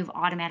mean that you've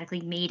automatically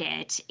made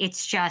it.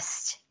 It's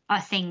just a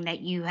thing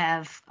that you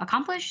have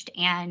accomplished,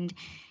 and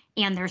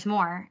there's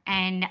more.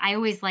 And I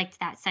always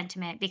liked that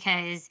sentiment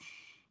because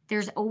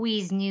there's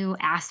always new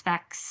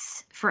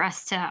aspects for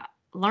us to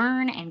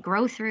learn and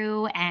grow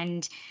through.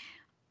 And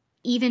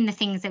even the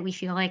things that we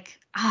feel like,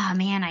 oh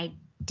man, I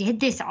did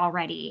this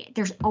already.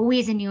 There's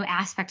always a new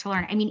aspect to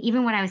learn. I mean,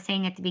 even what I was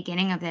saying at the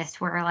beginning of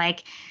this, where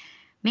like,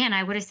 man,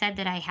 I would have said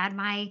that I had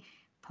my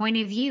point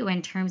of view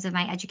in terms of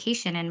my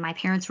education and my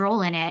parents'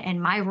 role in it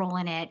and my role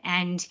in it.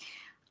 And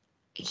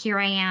here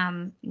I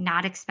am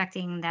not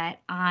expecting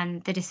that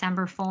on the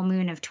December full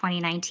moon of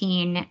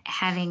 2019,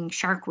 having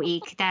Shark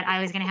Week, that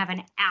I was going to have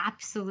an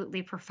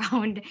absolutely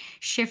profound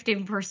shift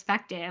in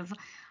perspective.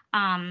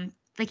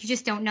 Like you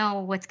just don't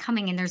know what's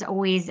coming. And there's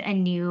always a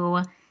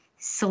new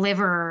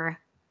sliver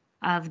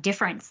of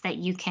difference that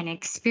you can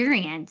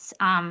experience.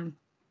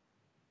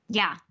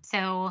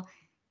 So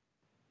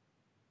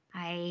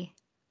I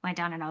went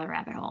down another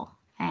rabbit hole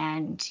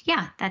And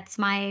yeah, that's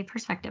my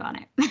perspective on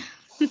it.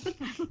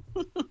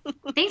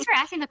 Thanks for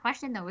asking the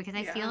question though, because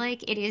I feel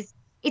like it's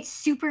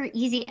super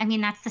easy. I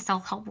mean, that's the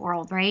self-help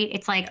world, right?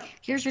 It's like,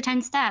 here's your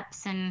 10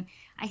 steps. And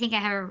I think I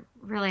have a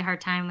really hard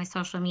time with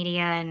social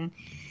media and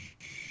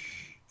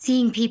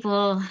seeing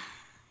people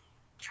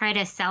try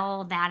to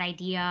sell that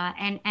idea,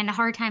 and a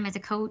hard time as a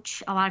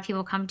coach. A lot of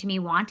people come to me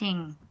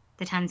wanting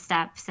the 10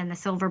 steps and the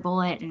silver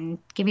bullet and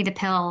give me the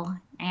pill.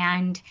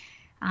 And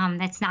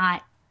that's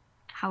not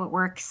how it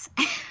works.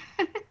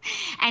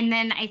 And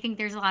then I think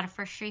there's a lot of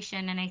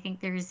frustration, and I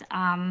think there's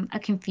a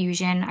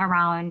confusion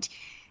around,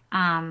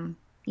 what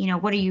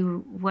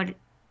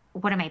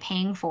am I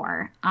paying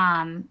for?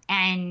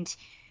 And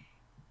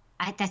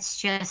that's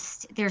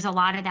just, there's a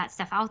lot of that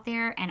stuff out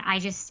there, and I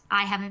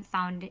haven't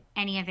found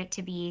any of it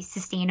to be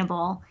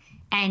sustainable.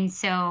 And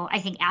so I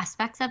think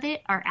aspects of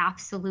it are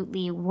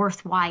absolutely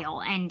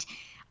worthwhile. And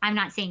I'm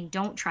not saying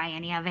don't try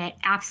any of it.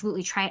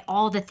 Absolutely try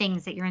all the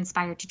things that you're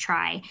inspired to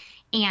try,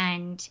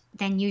 and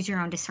then use your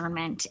own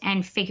discernment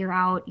and figure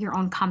out your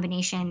own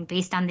combination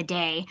based on the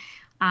day.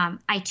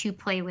 I too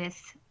play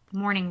with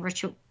morning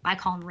ritual. I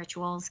call them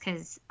rituals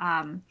because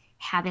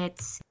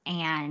habits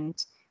and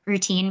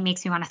routine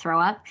makes me want to throw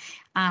up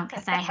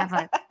because I have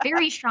a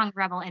very strong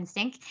rebel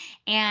instinct.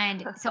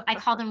 And so I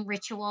call them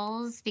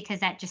rituals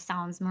because that just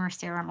sounds more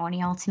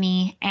ceremonial to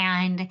me.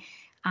 And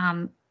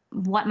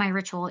what my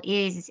ritual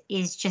is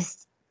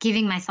just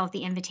giving myself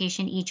the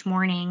invitation each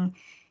morning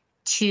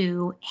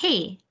to,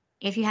 hey,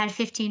 if you had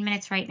 15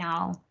 minutes right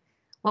now,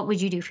 what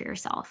would you do for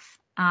yourself?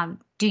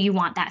 Do you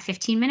want that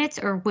 15 minutes,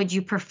 or would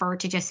you prefer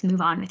to just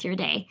move on with your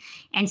day?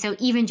 And so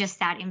even just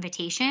that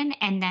invitation,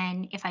 and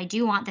then if I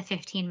do want the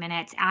 15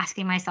 minutes,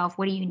 asking myself,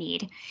 what do you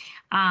need?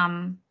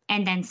 And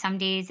then some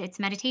days it's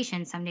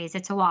meditation, some days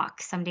it's a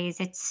walk, some days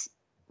it's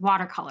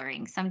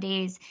watercoloring, some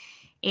days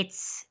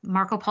it's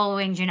Marco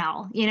Poloing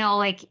Janelle,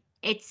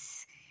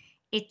 it's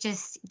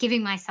just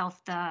giving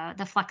myself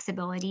the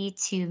flexibility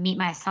to meet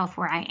myself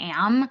where I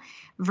am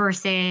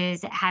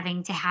versus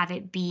having to have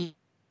it be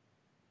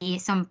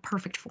some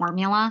perfect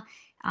formula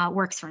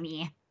works for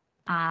me.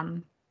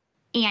 And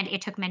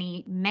it took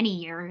many, many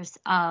years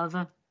of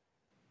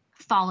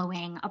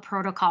following a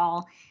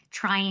protocol,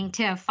 trying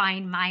to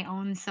find my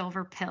own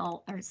silver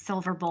pill or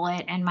silver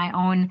bullet and my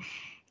own,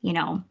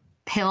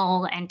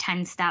 pill and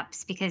 10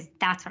 steps, because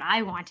that's what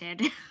I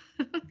wanted.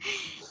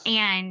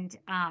 And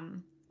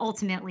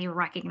ultimately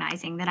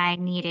recognizing that I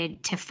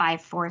needed to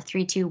 5, 4,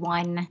 3, 2,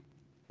 1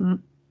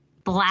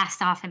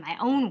 blast off in my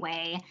own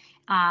way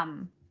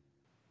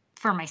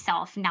for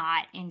myself,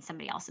 not in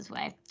somebody else's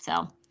way.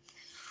 So.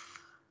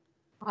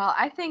 Well,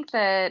 I think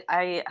that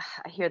I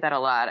hear that a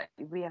lot.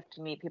 We have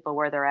to meet people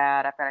where they're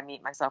at. I've got to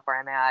meet myself where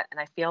I'm at. And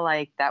I feel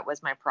like that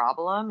was my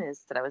problem,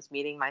 is that I was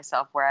meeting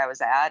myself where I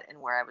was at, and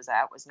where I was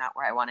at was not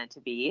where I wanted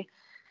to be.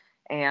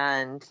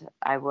 And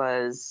I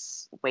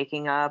was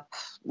waking up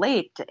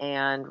late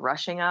and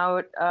rushing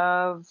out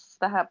of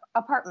the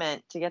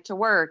apartment to get to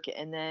work.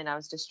 And then I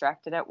was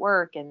distracted at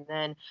work. And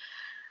then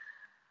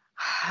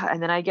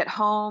I get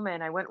home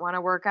and I wouldn't want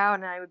to work out,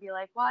 and I would be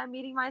like, well, I'm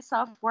meeting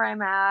myself where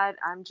I'm at.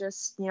 I'm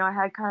just, I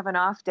had kind of an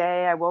off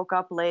day. I woke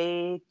up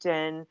late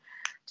and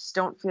just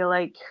don't feel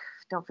like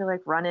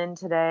running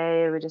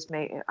today.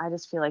 I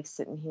just feel like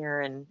sitting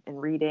here and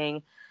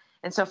reading.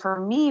 And so for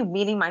me,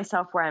 meeting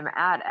myself where I'm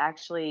at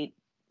actually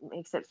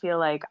makes it feel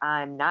like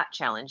I'm not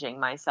challenging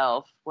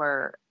myself,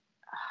 where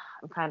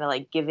I'm kind of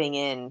like giving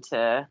in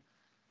to,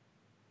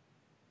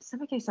 does that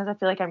make any sense? I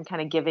feel like I'm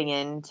kind of giving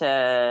in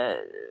to,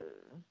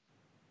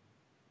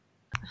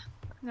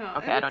 no,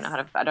 okay, I don't know how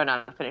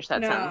to finish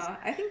that sentence. No,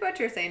 I think what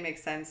you're saying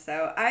makes sense.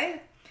 So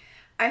I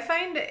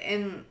find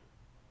in,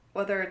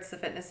 whether it's the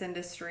fitness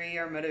industry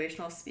or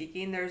motivational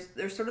speaking, there's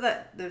sort of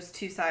those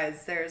two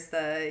sides. There's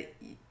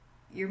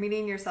you're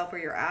meeting yourself where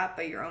you're at,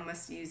 but you're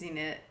almost using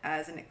it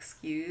as an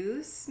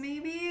excuse,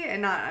 maybe.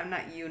 And I'm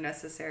not you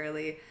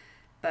necessarily,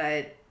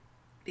 but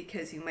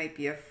because you might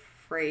be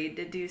afraid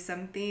to do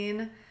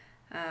something,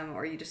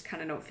 or you just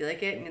kind of don't feel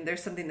like it, and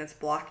there's something that's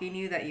blocking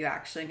you that you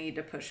actually need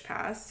to push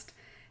past.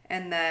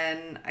 And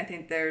then I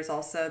think there's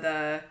also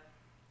the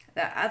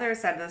other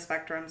side of the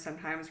spectrum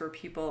sometimes, where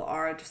people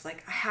are just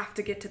like, I have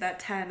to get to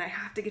that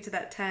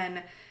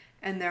 10,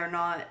 and they're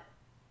not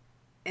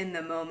in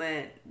the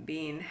moment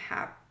being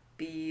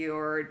happy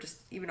or just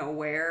even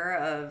aware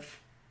of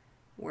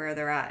where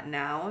they're at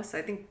now. So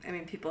I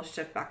mean, people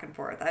shift back and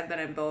forth. I've been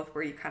in both,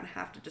 where you kind of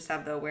have to just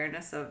have the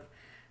awareness of,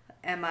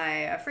 am I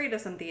afraid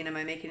of something? Am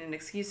I making an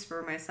excuse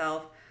for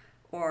myself?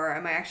 Or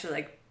am I actually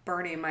like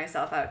burning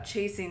myself out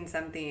chasing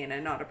something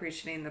and not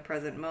appreciating the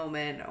present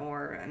moment?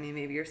 Or, I mean,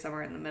 maybe you're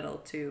somewhere in the middle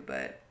too,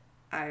 but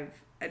I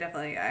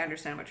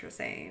understand what you're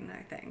saying,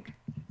 I think.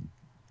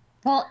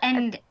 Well,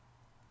 and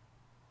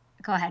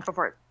go ahead. Go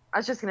for it. I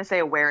was just going to say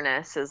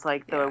awareness is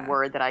like the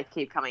word that I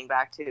keep coming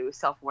back to.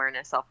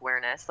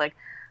 Self-awareness. Like,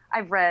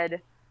 I've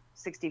read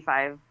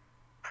 65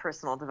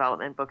 personal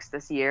development books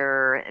this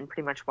year and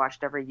pretty much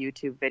watched every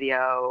YouTube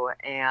video,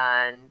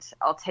 and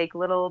I'll take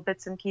little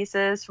bits and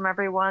pieces from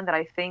everyone that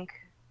I think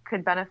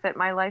could benefit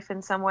my life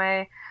in some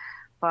way.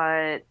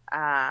 but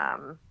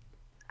I'm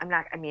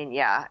not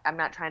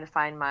trying to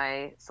find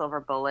my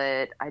silver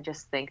bullet. I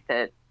just think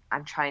that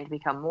I'm trying to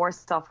become more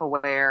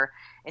self-aware.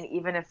 And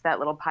even if that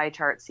little pie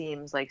chart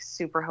seems like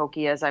super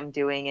hokey as I'm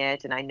doing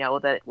it, and I know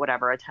that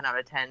whatever, a 10 out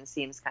of 10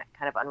 seems kind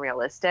of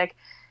unrealistic,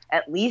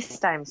 at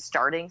least I'm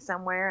starting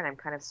somewhere, and I'm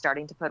kind of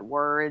starting to put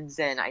words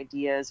and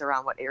ideas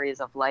around what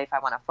areas of life I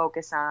want to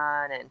focus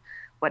on, and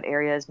what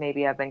areas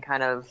maybe I've been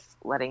kind of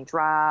letting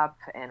drop,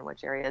 and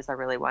which areas I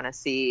really want to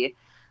see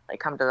like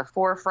come to the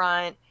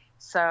forefront.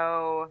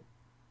 So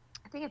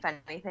I think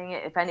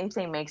if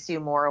anything makes you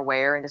more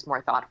aware and just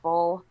more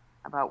thoughtful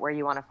about where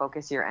you want to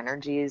focus your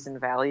energies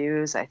and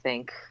values, I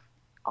think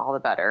all the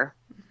better.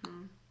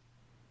 Mm-hmm.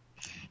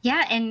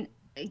 Yeah. And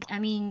I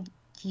mean,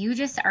 you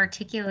just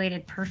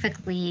articulated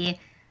perfectly,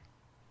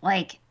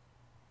 like,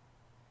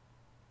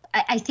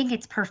 I think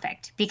it's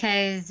perfect,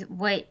 because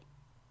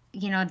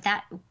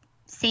that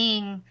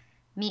saying,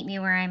 meet me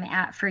where I'm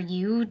at for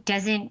you,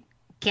 doesn't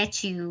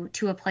get you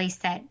to a place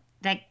that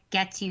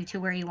gets you to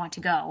where you want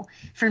to go.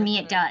 For me,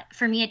 it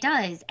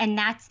does. And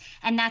that's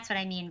what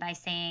I mean by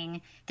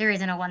saying there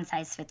isn't a one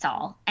size fits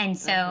all. And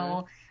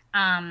so,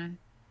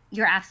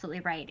 you're absolutely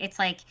right. It's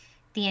like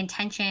the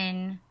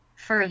intention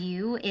for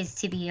you is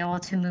to be able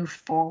to move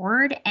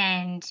forward,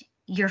 and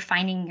you're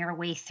finding your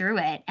way through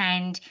it.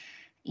 And,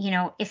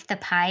 if the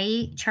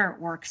pie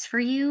chart works for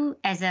you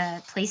as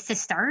a place to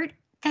start,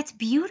 that's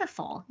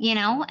beautiful,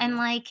 and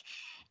like,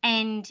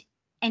 and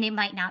it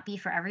might not be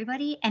for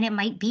everybody, and it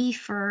might be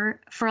for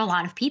a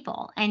lot of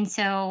people. And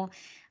so,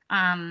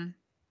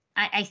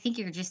 I think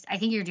you're just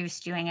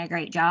doing a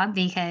great job,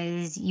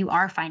 because you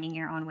are finding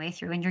your own way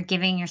through, and you're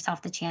giving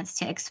yourself the chance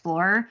to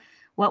explore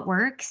what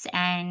works,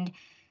 and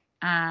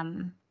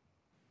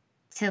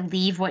to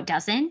leave what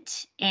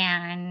doesn't,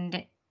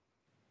 and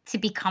to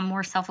become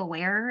more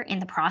self-aware in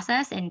the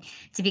process, and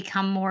to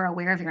become more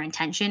aware of your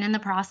intention in the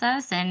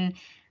process. And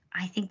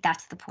I think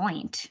that's the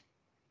point.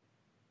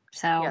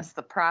 So yes,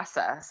 the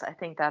process. I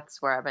think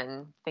that's where I've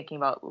been thinking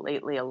about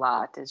lately a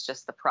lot, is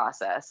just the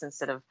process,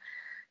 instead of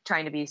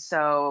trying to be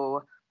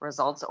so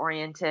results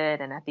oriented.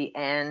 And at the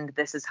end,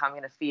 this is how I'm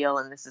going to feel,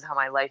 and this is how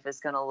my life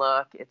is going to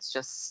look. It's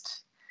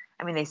just,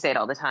 I mean, they say it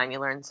all the time. You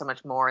learn so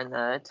much more in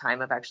the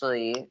time of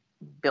actually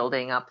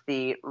building up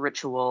the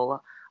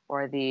ritual,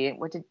 or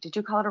what did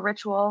you call it, a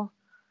ritual?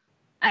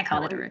 I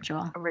call it a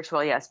ritual. A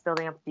ritual, yes.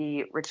 Building up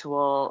the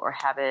ritual or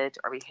habit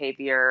or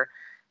behavior,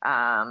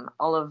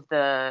 all of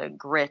the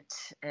grit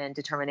and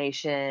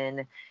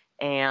determination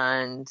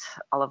and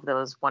all of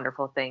those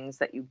wonderful things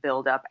that you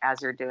build up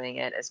as you're doing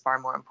it is far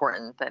more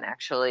important than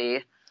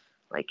actually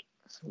like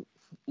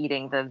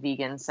eating the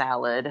vegan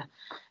salad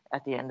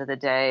at the end of the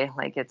day.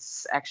 Like,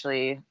 it's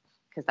actually,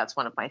 because that's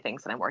one of my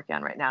things that I'm working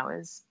on right now,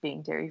 is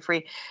being dairy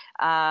free.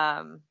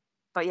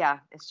 But yeah,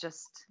 it's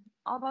just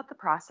all about the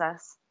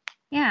process.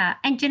 Yeah.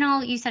 And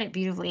Janelle, you said it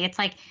beautifully. It's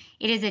like,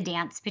 it is a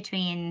dance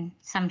between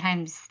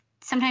sometimes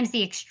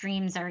the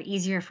extremes are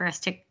easier for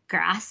us to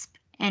grasp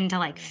and to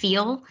like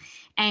feel,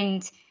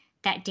 and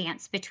that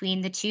dance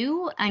between the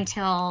two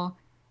until,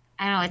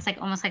 I don't know, it's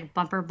like almost like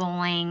bumper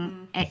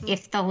bowling. Mm-hmm.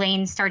 If the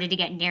lane started to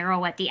get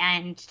narrow at the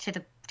end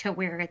to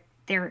where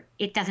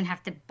it doesn't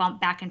have to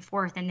bump back and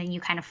forth, and then you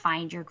kind of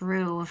find your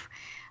groove.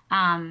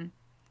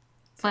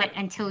 But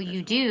until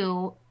you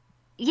do,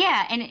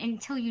 yeah, and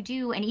until you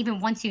do, and even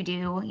once you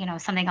do,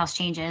 something else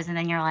changes, and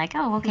then you're like,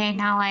 oh, okay,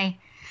 now I.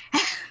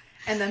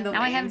 And then the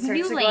now I have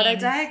new lanes. Go to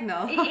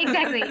diagonal.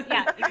 Exactly.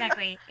 Yeah.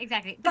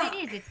 Exactly. But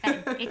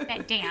it's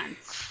that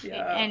dance.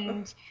 Yeah.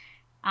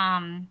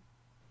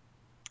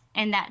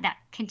 And that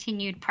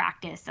continued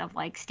practice of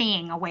like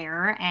staying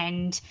aware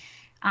and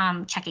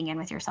checking in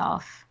with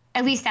yourself.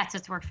 At least that's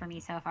what's worked for me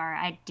so far.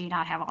 I do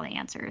not have all the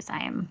answers.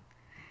 I am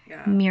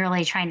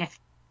merely trying to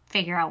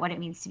figure out what it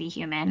means to be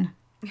human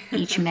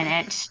each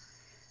minute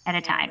at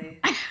a time.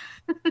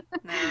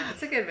 No,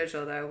 it's a good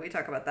visual though. We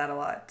talk about that a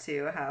lot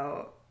too,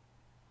 how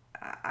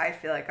I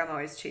feel like I'm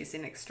always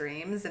chasing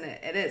extremes, and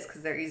it is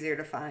because they're easier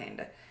to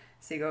find.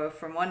 So you go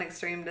from one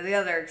extreme to the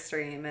other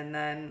extreme, and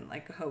then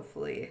like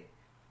hopefully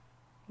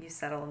you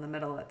settle in the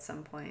middle at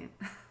some point.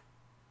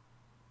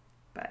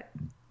 But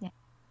yeah.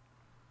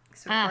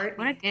 So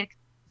Courtney,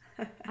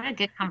 what a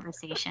good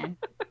conversation.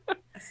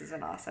 This has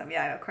been awesome.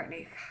 Yeah, I know,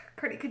 Courtney,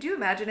 could you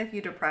imagine if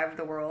you deprived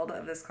the world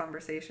of this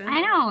conversation?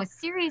 I know,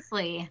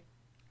 seriously.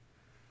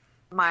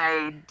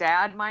 My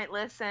dad might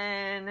listen,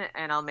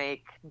 and I'll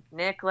make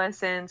Nick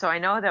listen. So I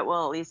know that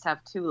we'll at least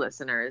have 2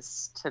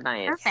 listeners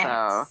tonight. Perfect.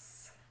 So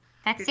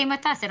that's same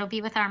with us. It'll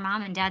be with our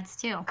mom and dads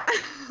too.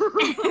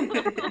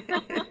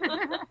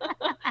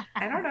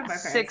 I don't know if my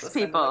parents 6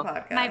 listen people. To the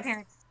podcast. My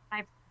parents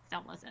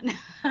don't listen.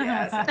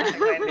 Yeah, so I don't think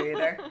mine do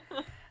either.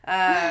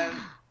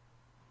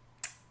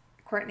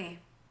 Courtney,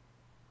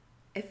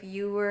 if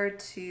you were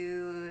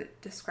to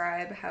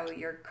describe how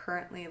you're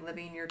currently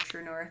living your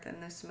true north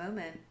in this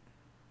moment,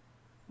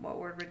 what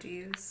word would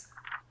you use?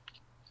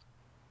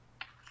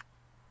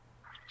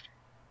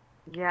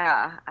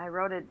 Yeah, I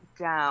wrote it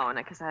down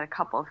because I had a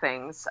couple of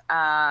things.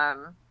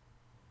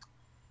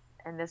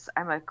 and this,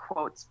 I'm a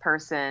quotes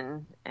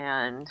person,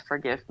 and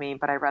forgive me,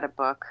 but I read a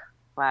book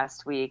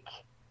last week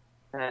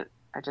that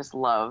I just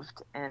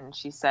loved. And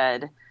she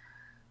said,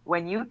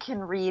 when you can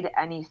read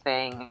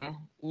anything,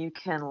 you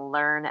can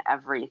learn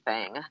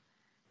everything.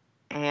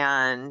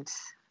 And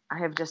I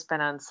have just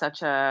been on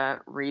such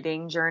a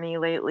reading journey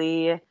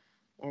lately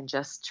and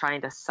just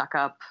trying to suck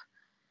up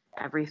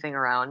everything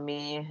around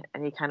me,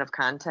 any kind of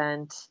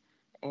content.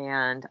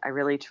 And I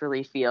really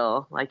truly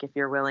feel like if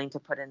you're willing to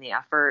put in the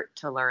effort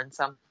to learn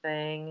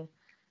something,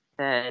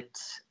 that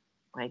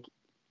like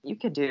you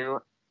could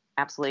do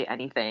absolutely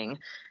anything.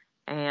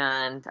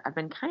 And I've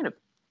been kind of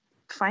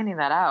finding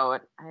that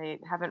out. I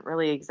haven't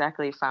really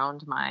exactly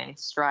found my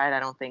stride,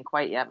 I don't think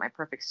quite yet, my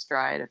perfect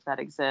stride, if that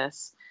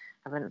exists.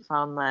 I haven't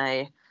found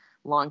my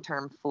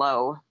long-term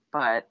flow,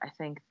 but I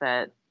think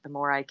that the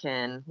more I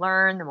can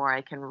learn, the more I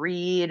can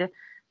read, the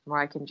more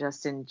I can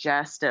just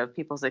ingest of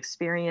people's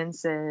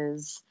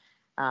experiences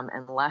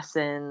and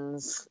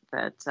lessons,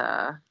 that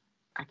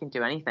I can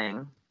do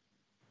anything.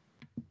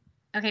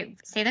 Okay,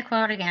 say the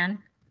quote again.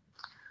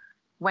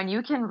 When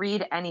you can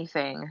read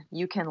anything,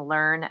 you can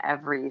learn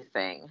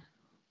everything.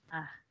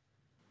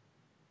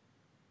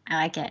 I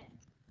like it.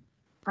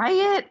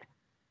 Right?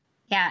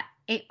 Yeah,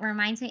 it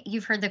reminds me,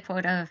 you've heard the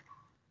quote of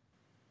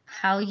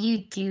how you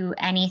do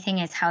anything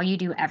is how you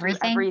do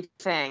everything.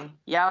 Everything.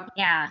 Yep.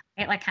 Yeah,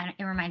 it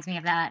reminds me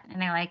of that,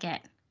 and I like it.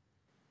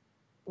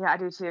 Yeah, I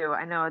do too.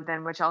 I know.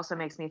 Then, which also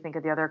makes me think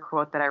of the other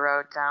quote that I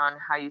wrote down: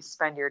 "How you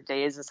spend your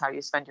days is how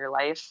you spend your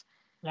life."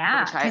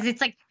 Yeah, because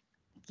it's like,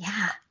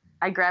 yeah.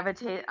 I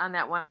gravitate on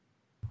that one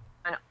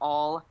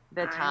all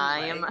the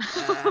time.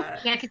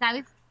 Yeah, because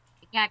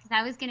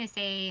I was gonna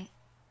say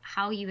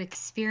how you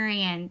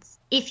experience,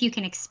 if you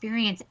can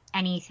experience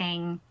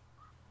anything.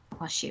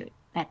 Well, shoot,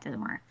 that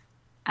doesn't work.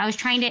 I was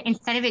trying to,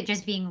 instead of it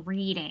just being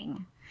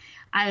reading,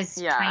 I was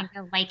trying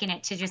to liken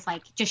it to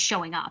just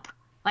showing up.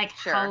 Like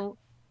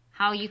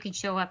how you can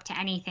show up to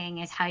anything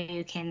is how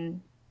you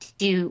can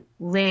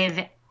live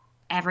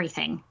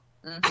everything.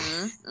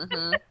 Mm-hmm,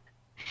 mm-hmm.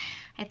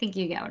 I think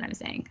you get what I'm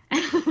saying.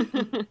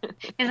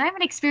 Because I'm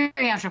an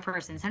experiential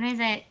person.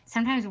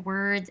 Sometimes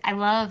words, I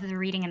love the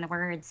reading and the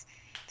words.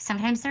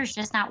 Sometimes there's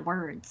just not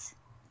words.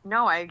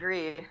 No, I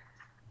agree.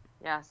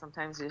 Yeah,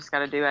 sometimes you just got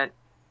to do it.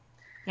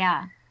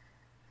 Yeah.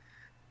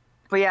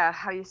 But yeah,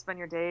 how you spend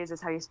your days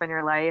is how you spend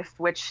your life,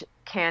 which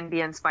can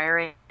be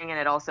inspiring, and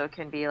it also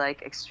can be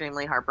like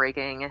extremely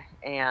heartbreaking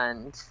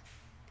and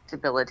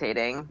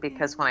debilitating,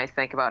 because when I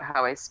think about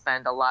how I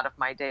spend a lot of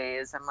my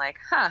days, I'm like,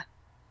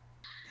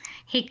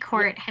 Hey,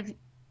 Court,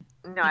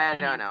 No, I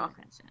don't know.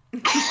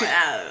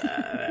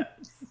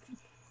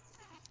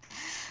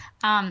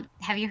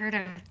 Have you heard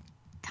of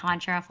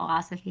Tantra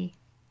philosophy?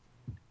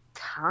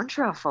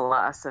 Tantra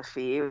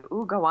philosophy?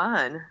 Ooh, go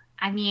on.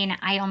 I mean,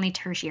 I only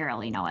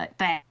tertiarily know it,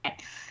 but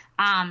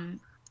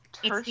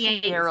tertiarily. It's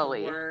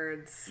the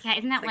words. Yeah,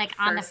 isn't that like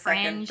on the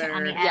fringe, second, third,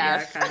 on the edge?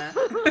 Yeah, kind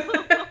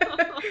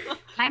of.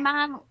 My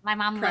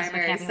mom loves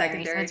Primary,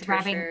 vocabulary, so it's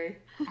tertiary.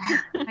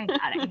 Oh my God,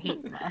 I hate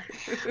stuff.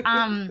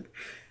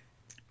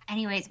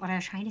 Anyways, what I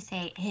was trying to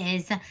say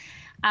is,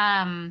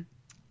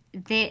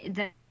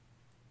 the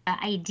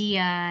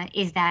idea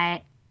is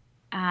that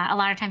a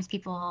lot of times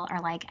people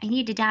are like, I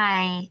need to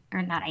die,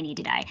 or not I need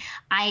to die.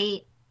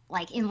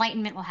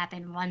 Enlightenment will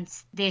happen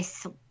once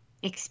this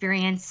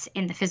experience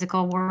in the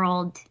physical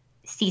world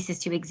ceases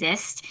to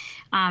exist.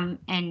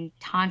 And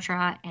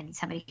Tantra, and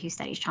somebody who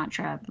studies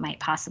Tantra might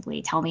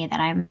possibly tell me that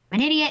I'm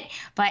an idiot,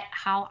 but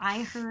how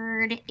I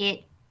heard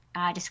it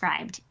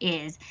described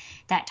is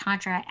that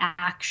Tantra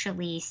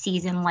actually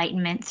sees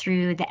enlightenment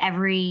through the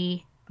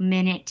every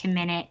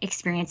minute-to-minute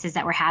experiences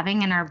that we're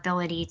having and our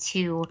ability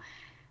to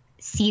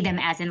see them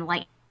as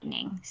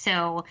enlightening.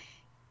 So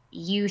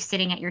you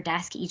sitting at your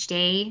desk each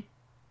day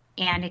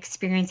and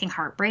experiencing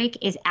heartbreak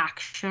is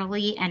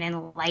actually an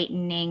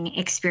enlightening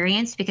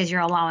experience, because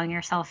you're allowing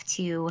yourself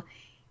to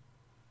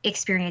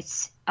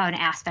experience an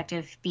aspect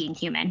of being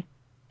human,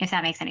 if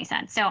that makes any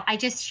sense. So I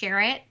just share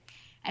it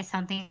as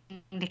something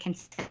to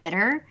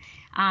consider.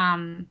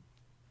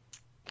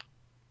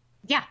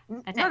 Yeah,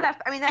 that's it.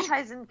 That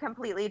ties in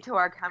completely to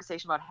our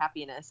conversation about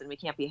happiness, and we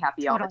can't be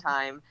happy all the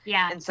time.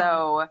 Yeah. And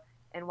so,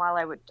 and while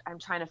I'm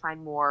trying to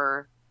find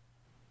more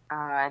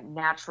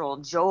natural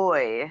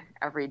joy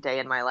every day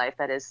in my life,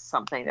 that is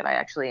something that I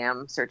actually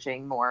am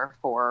searching more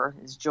for,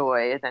 is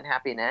joy than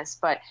happiness.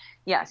 But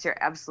yes, you're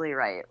absolutely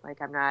right.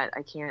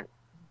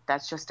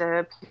 That's just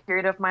a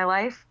period of my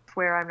life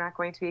where I'm not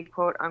going to be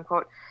quote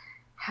unquote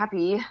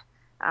happy.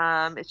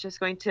 It's just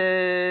going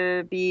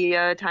to be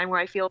a time where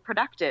I feel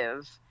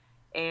productive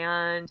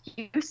and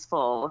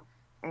useful.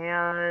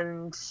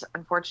 And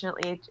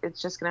unfortunately,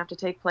 it's just going to have to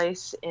take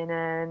place in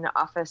an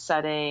office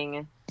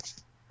setting,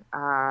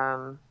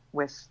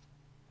 with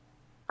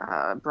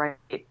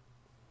bright,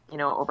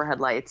 overhead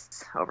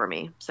lights over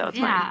me. So it's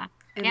fine.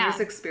 And there's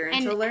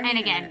experiential learning. And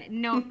again,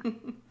 no.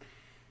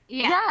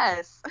 Yeah.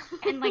 Yes.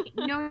 And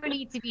no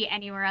need to be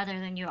anywhere other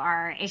than you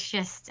are. It's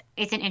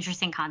an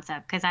interesting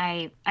concept, because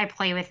I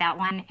play with that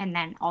one, and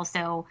then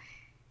also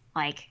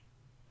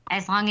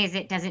as long as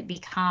it doesn't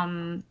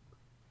become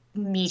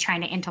me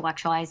trying to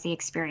intellectualize the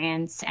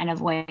experience and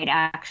avoid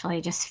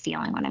actually just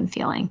feeling what I'm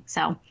feeling.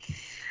 So,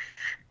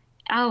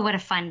 oh, what a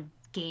fun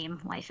game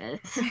life is.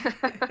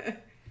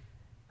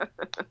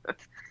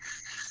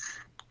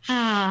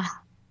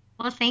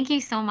 Well, thank you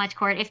so much,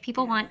 Court. If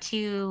people want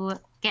to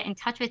get in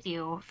touch with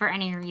you for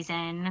any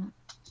reason,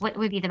 what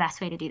would be the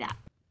best way to do that?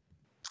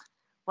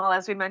 Well,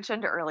 as we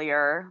mentioned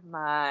earlier,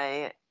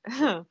 my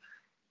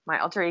my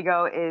alter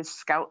ego is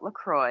Scout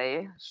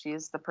LaCroix.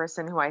 She's the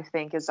person who I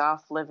think is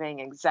off living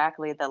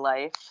exactly the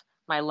life,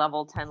 my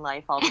level 10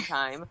 life all the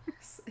time.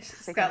 So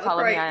you can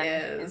follow me on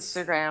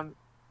Instagram.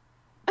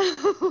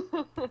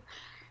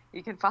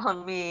 You can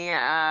follow me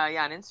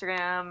on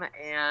Instagram,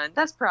 and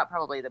that's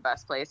probably the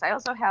best place. I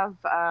also have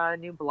a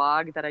new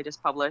blog that I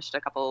just published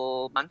a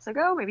couple months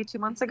ago, maybe 2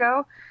 months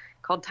ago,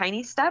 called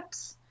Tiny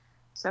Steps.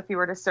 So if you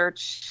were to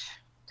search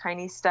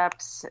Tiny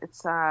Steps,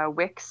 it's a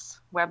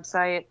Wix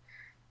website,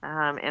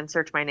 and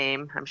search my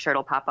name, I'm sure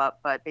it'll pop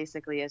up. But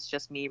basically, it's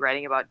just me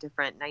writing about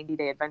different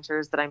 90-day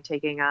adventures that I'm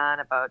taking on,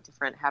 about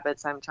different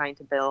habits I'm trying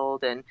to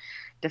build, and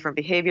different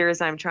behaviors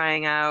I'm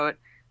trying out.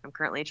 I'm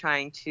currently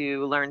trying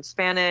to learn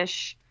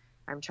Spanish.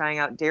 I'm trying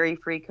out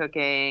dairy-free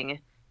cooking.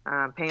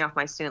 Paying off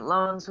my student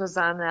loans was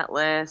on that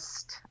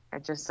list. I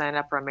just signed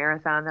up for a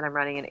marathon that I'm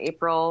running in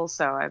April.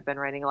 So I've been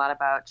writing a lot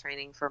about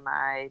training for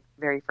my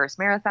very first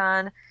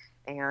marathon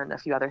and a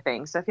few other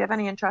things. So if you have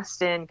any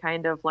interest in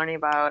kind of learning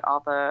about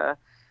all the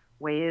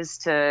ways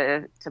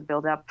to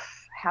build up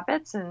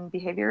habits and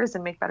behaviors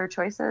and make better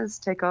choices,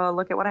 take a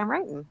look at what I'm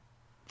writing.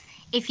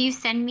 If you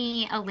send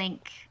me a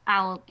link,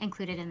 I'll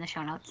include it in the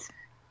show notes.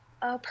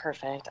 Oh,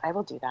 perfect. I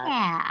will do that.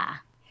 Yeah.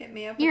 Hit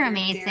me up You're with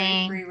your amazing.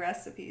 dairy-free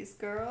recipes,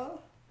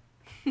 girl.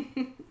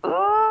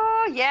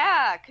 Oh,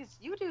 yeah, because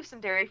you do some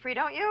dairy-free,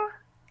 don't you?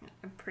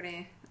 I'm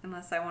pretty,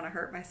 unless I want to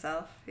hurt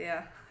myself,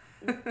 yeah.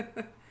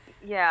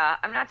 Yeah,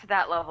 I'm not to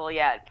that level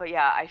yet, but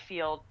yeah, I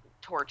feel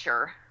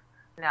torture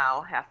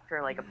now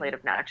after like a plate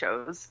of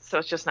nachos, so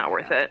it's just not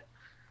worth it.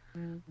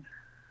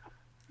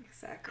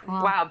 Exactly.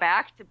 Well, Wow,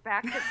 back to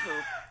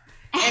poop.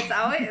 It's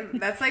always,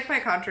 that's like my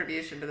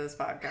contribution to this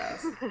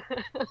podcast.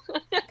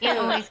 it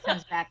always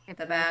comes back to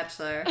The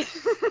Bachelor.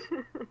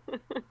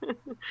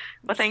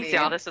 Well, thanks,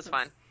 y'all. This was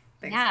fun.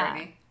 Thanks, Yeah.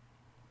 Courtney.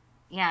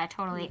 Yeah,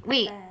 totally.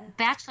 Wait,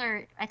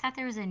 Bachelor, I thought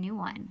there was a new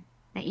one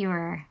that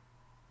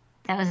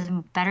was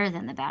better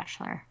than The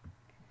Bachelor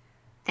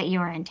that you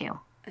were into.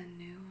 A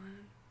new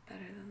one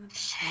better than the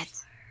Shit.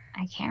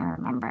 I can't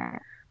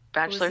remember.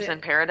 Bachelors Was it- in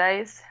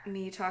Paradise.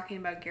 Me talking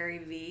about Gary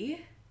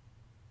V.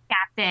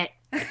 That's it.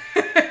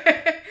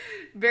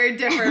 Very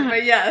different,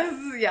 but yes.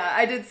 Yeah,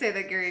 I did say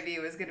that Gary V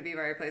was going to be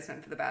my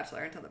replacement for The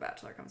Bachelor until The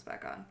Bachelor comes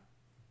back on.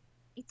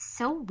 It's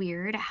so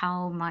weird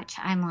how much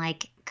I'm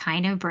like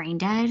kind of brain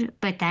dead,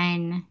 but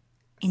then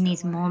in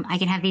these moments, I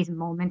can have these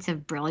moments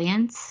of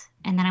brilliance.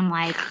 And then I'm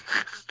like,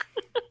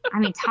 I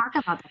mean, talk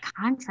about the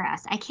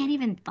contrast. I can't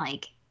even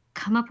like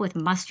come up with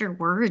muster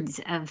words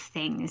of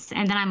things.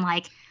 And then I'm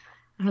like,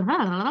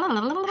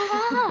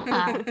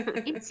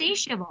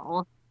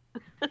 insatiable.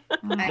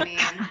 I mean,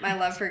 my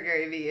love for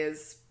Gary V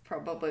is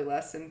probably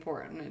less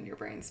important in your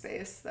brain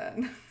space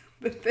than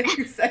the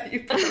things that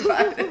you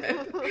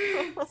provided.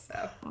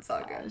 So, it's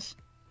all good.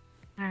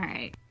 All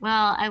right.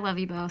 Well, I love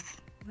you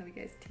both. Love you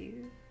guys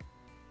too.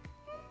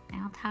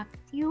 I'll talk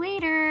to you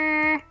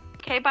later.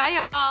 Okay, bye,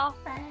 y'all.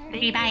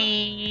 Bye.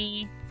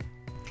 Bye.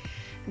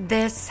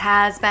 This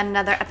has been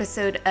another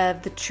episode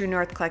of the True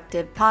North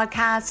Collective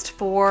podcast.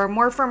 For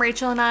more from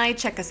Rachel and I,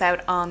 check us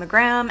out on the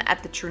gram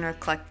at the True North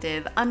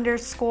Collective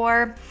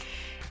 _.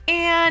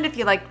 And if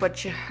you liked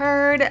what you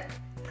heard,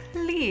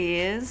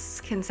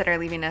 please consider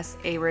leaving us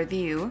a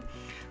review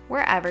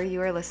wherever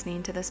you are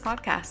listening to this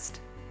podcast.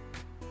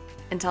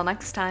 Until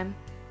next time.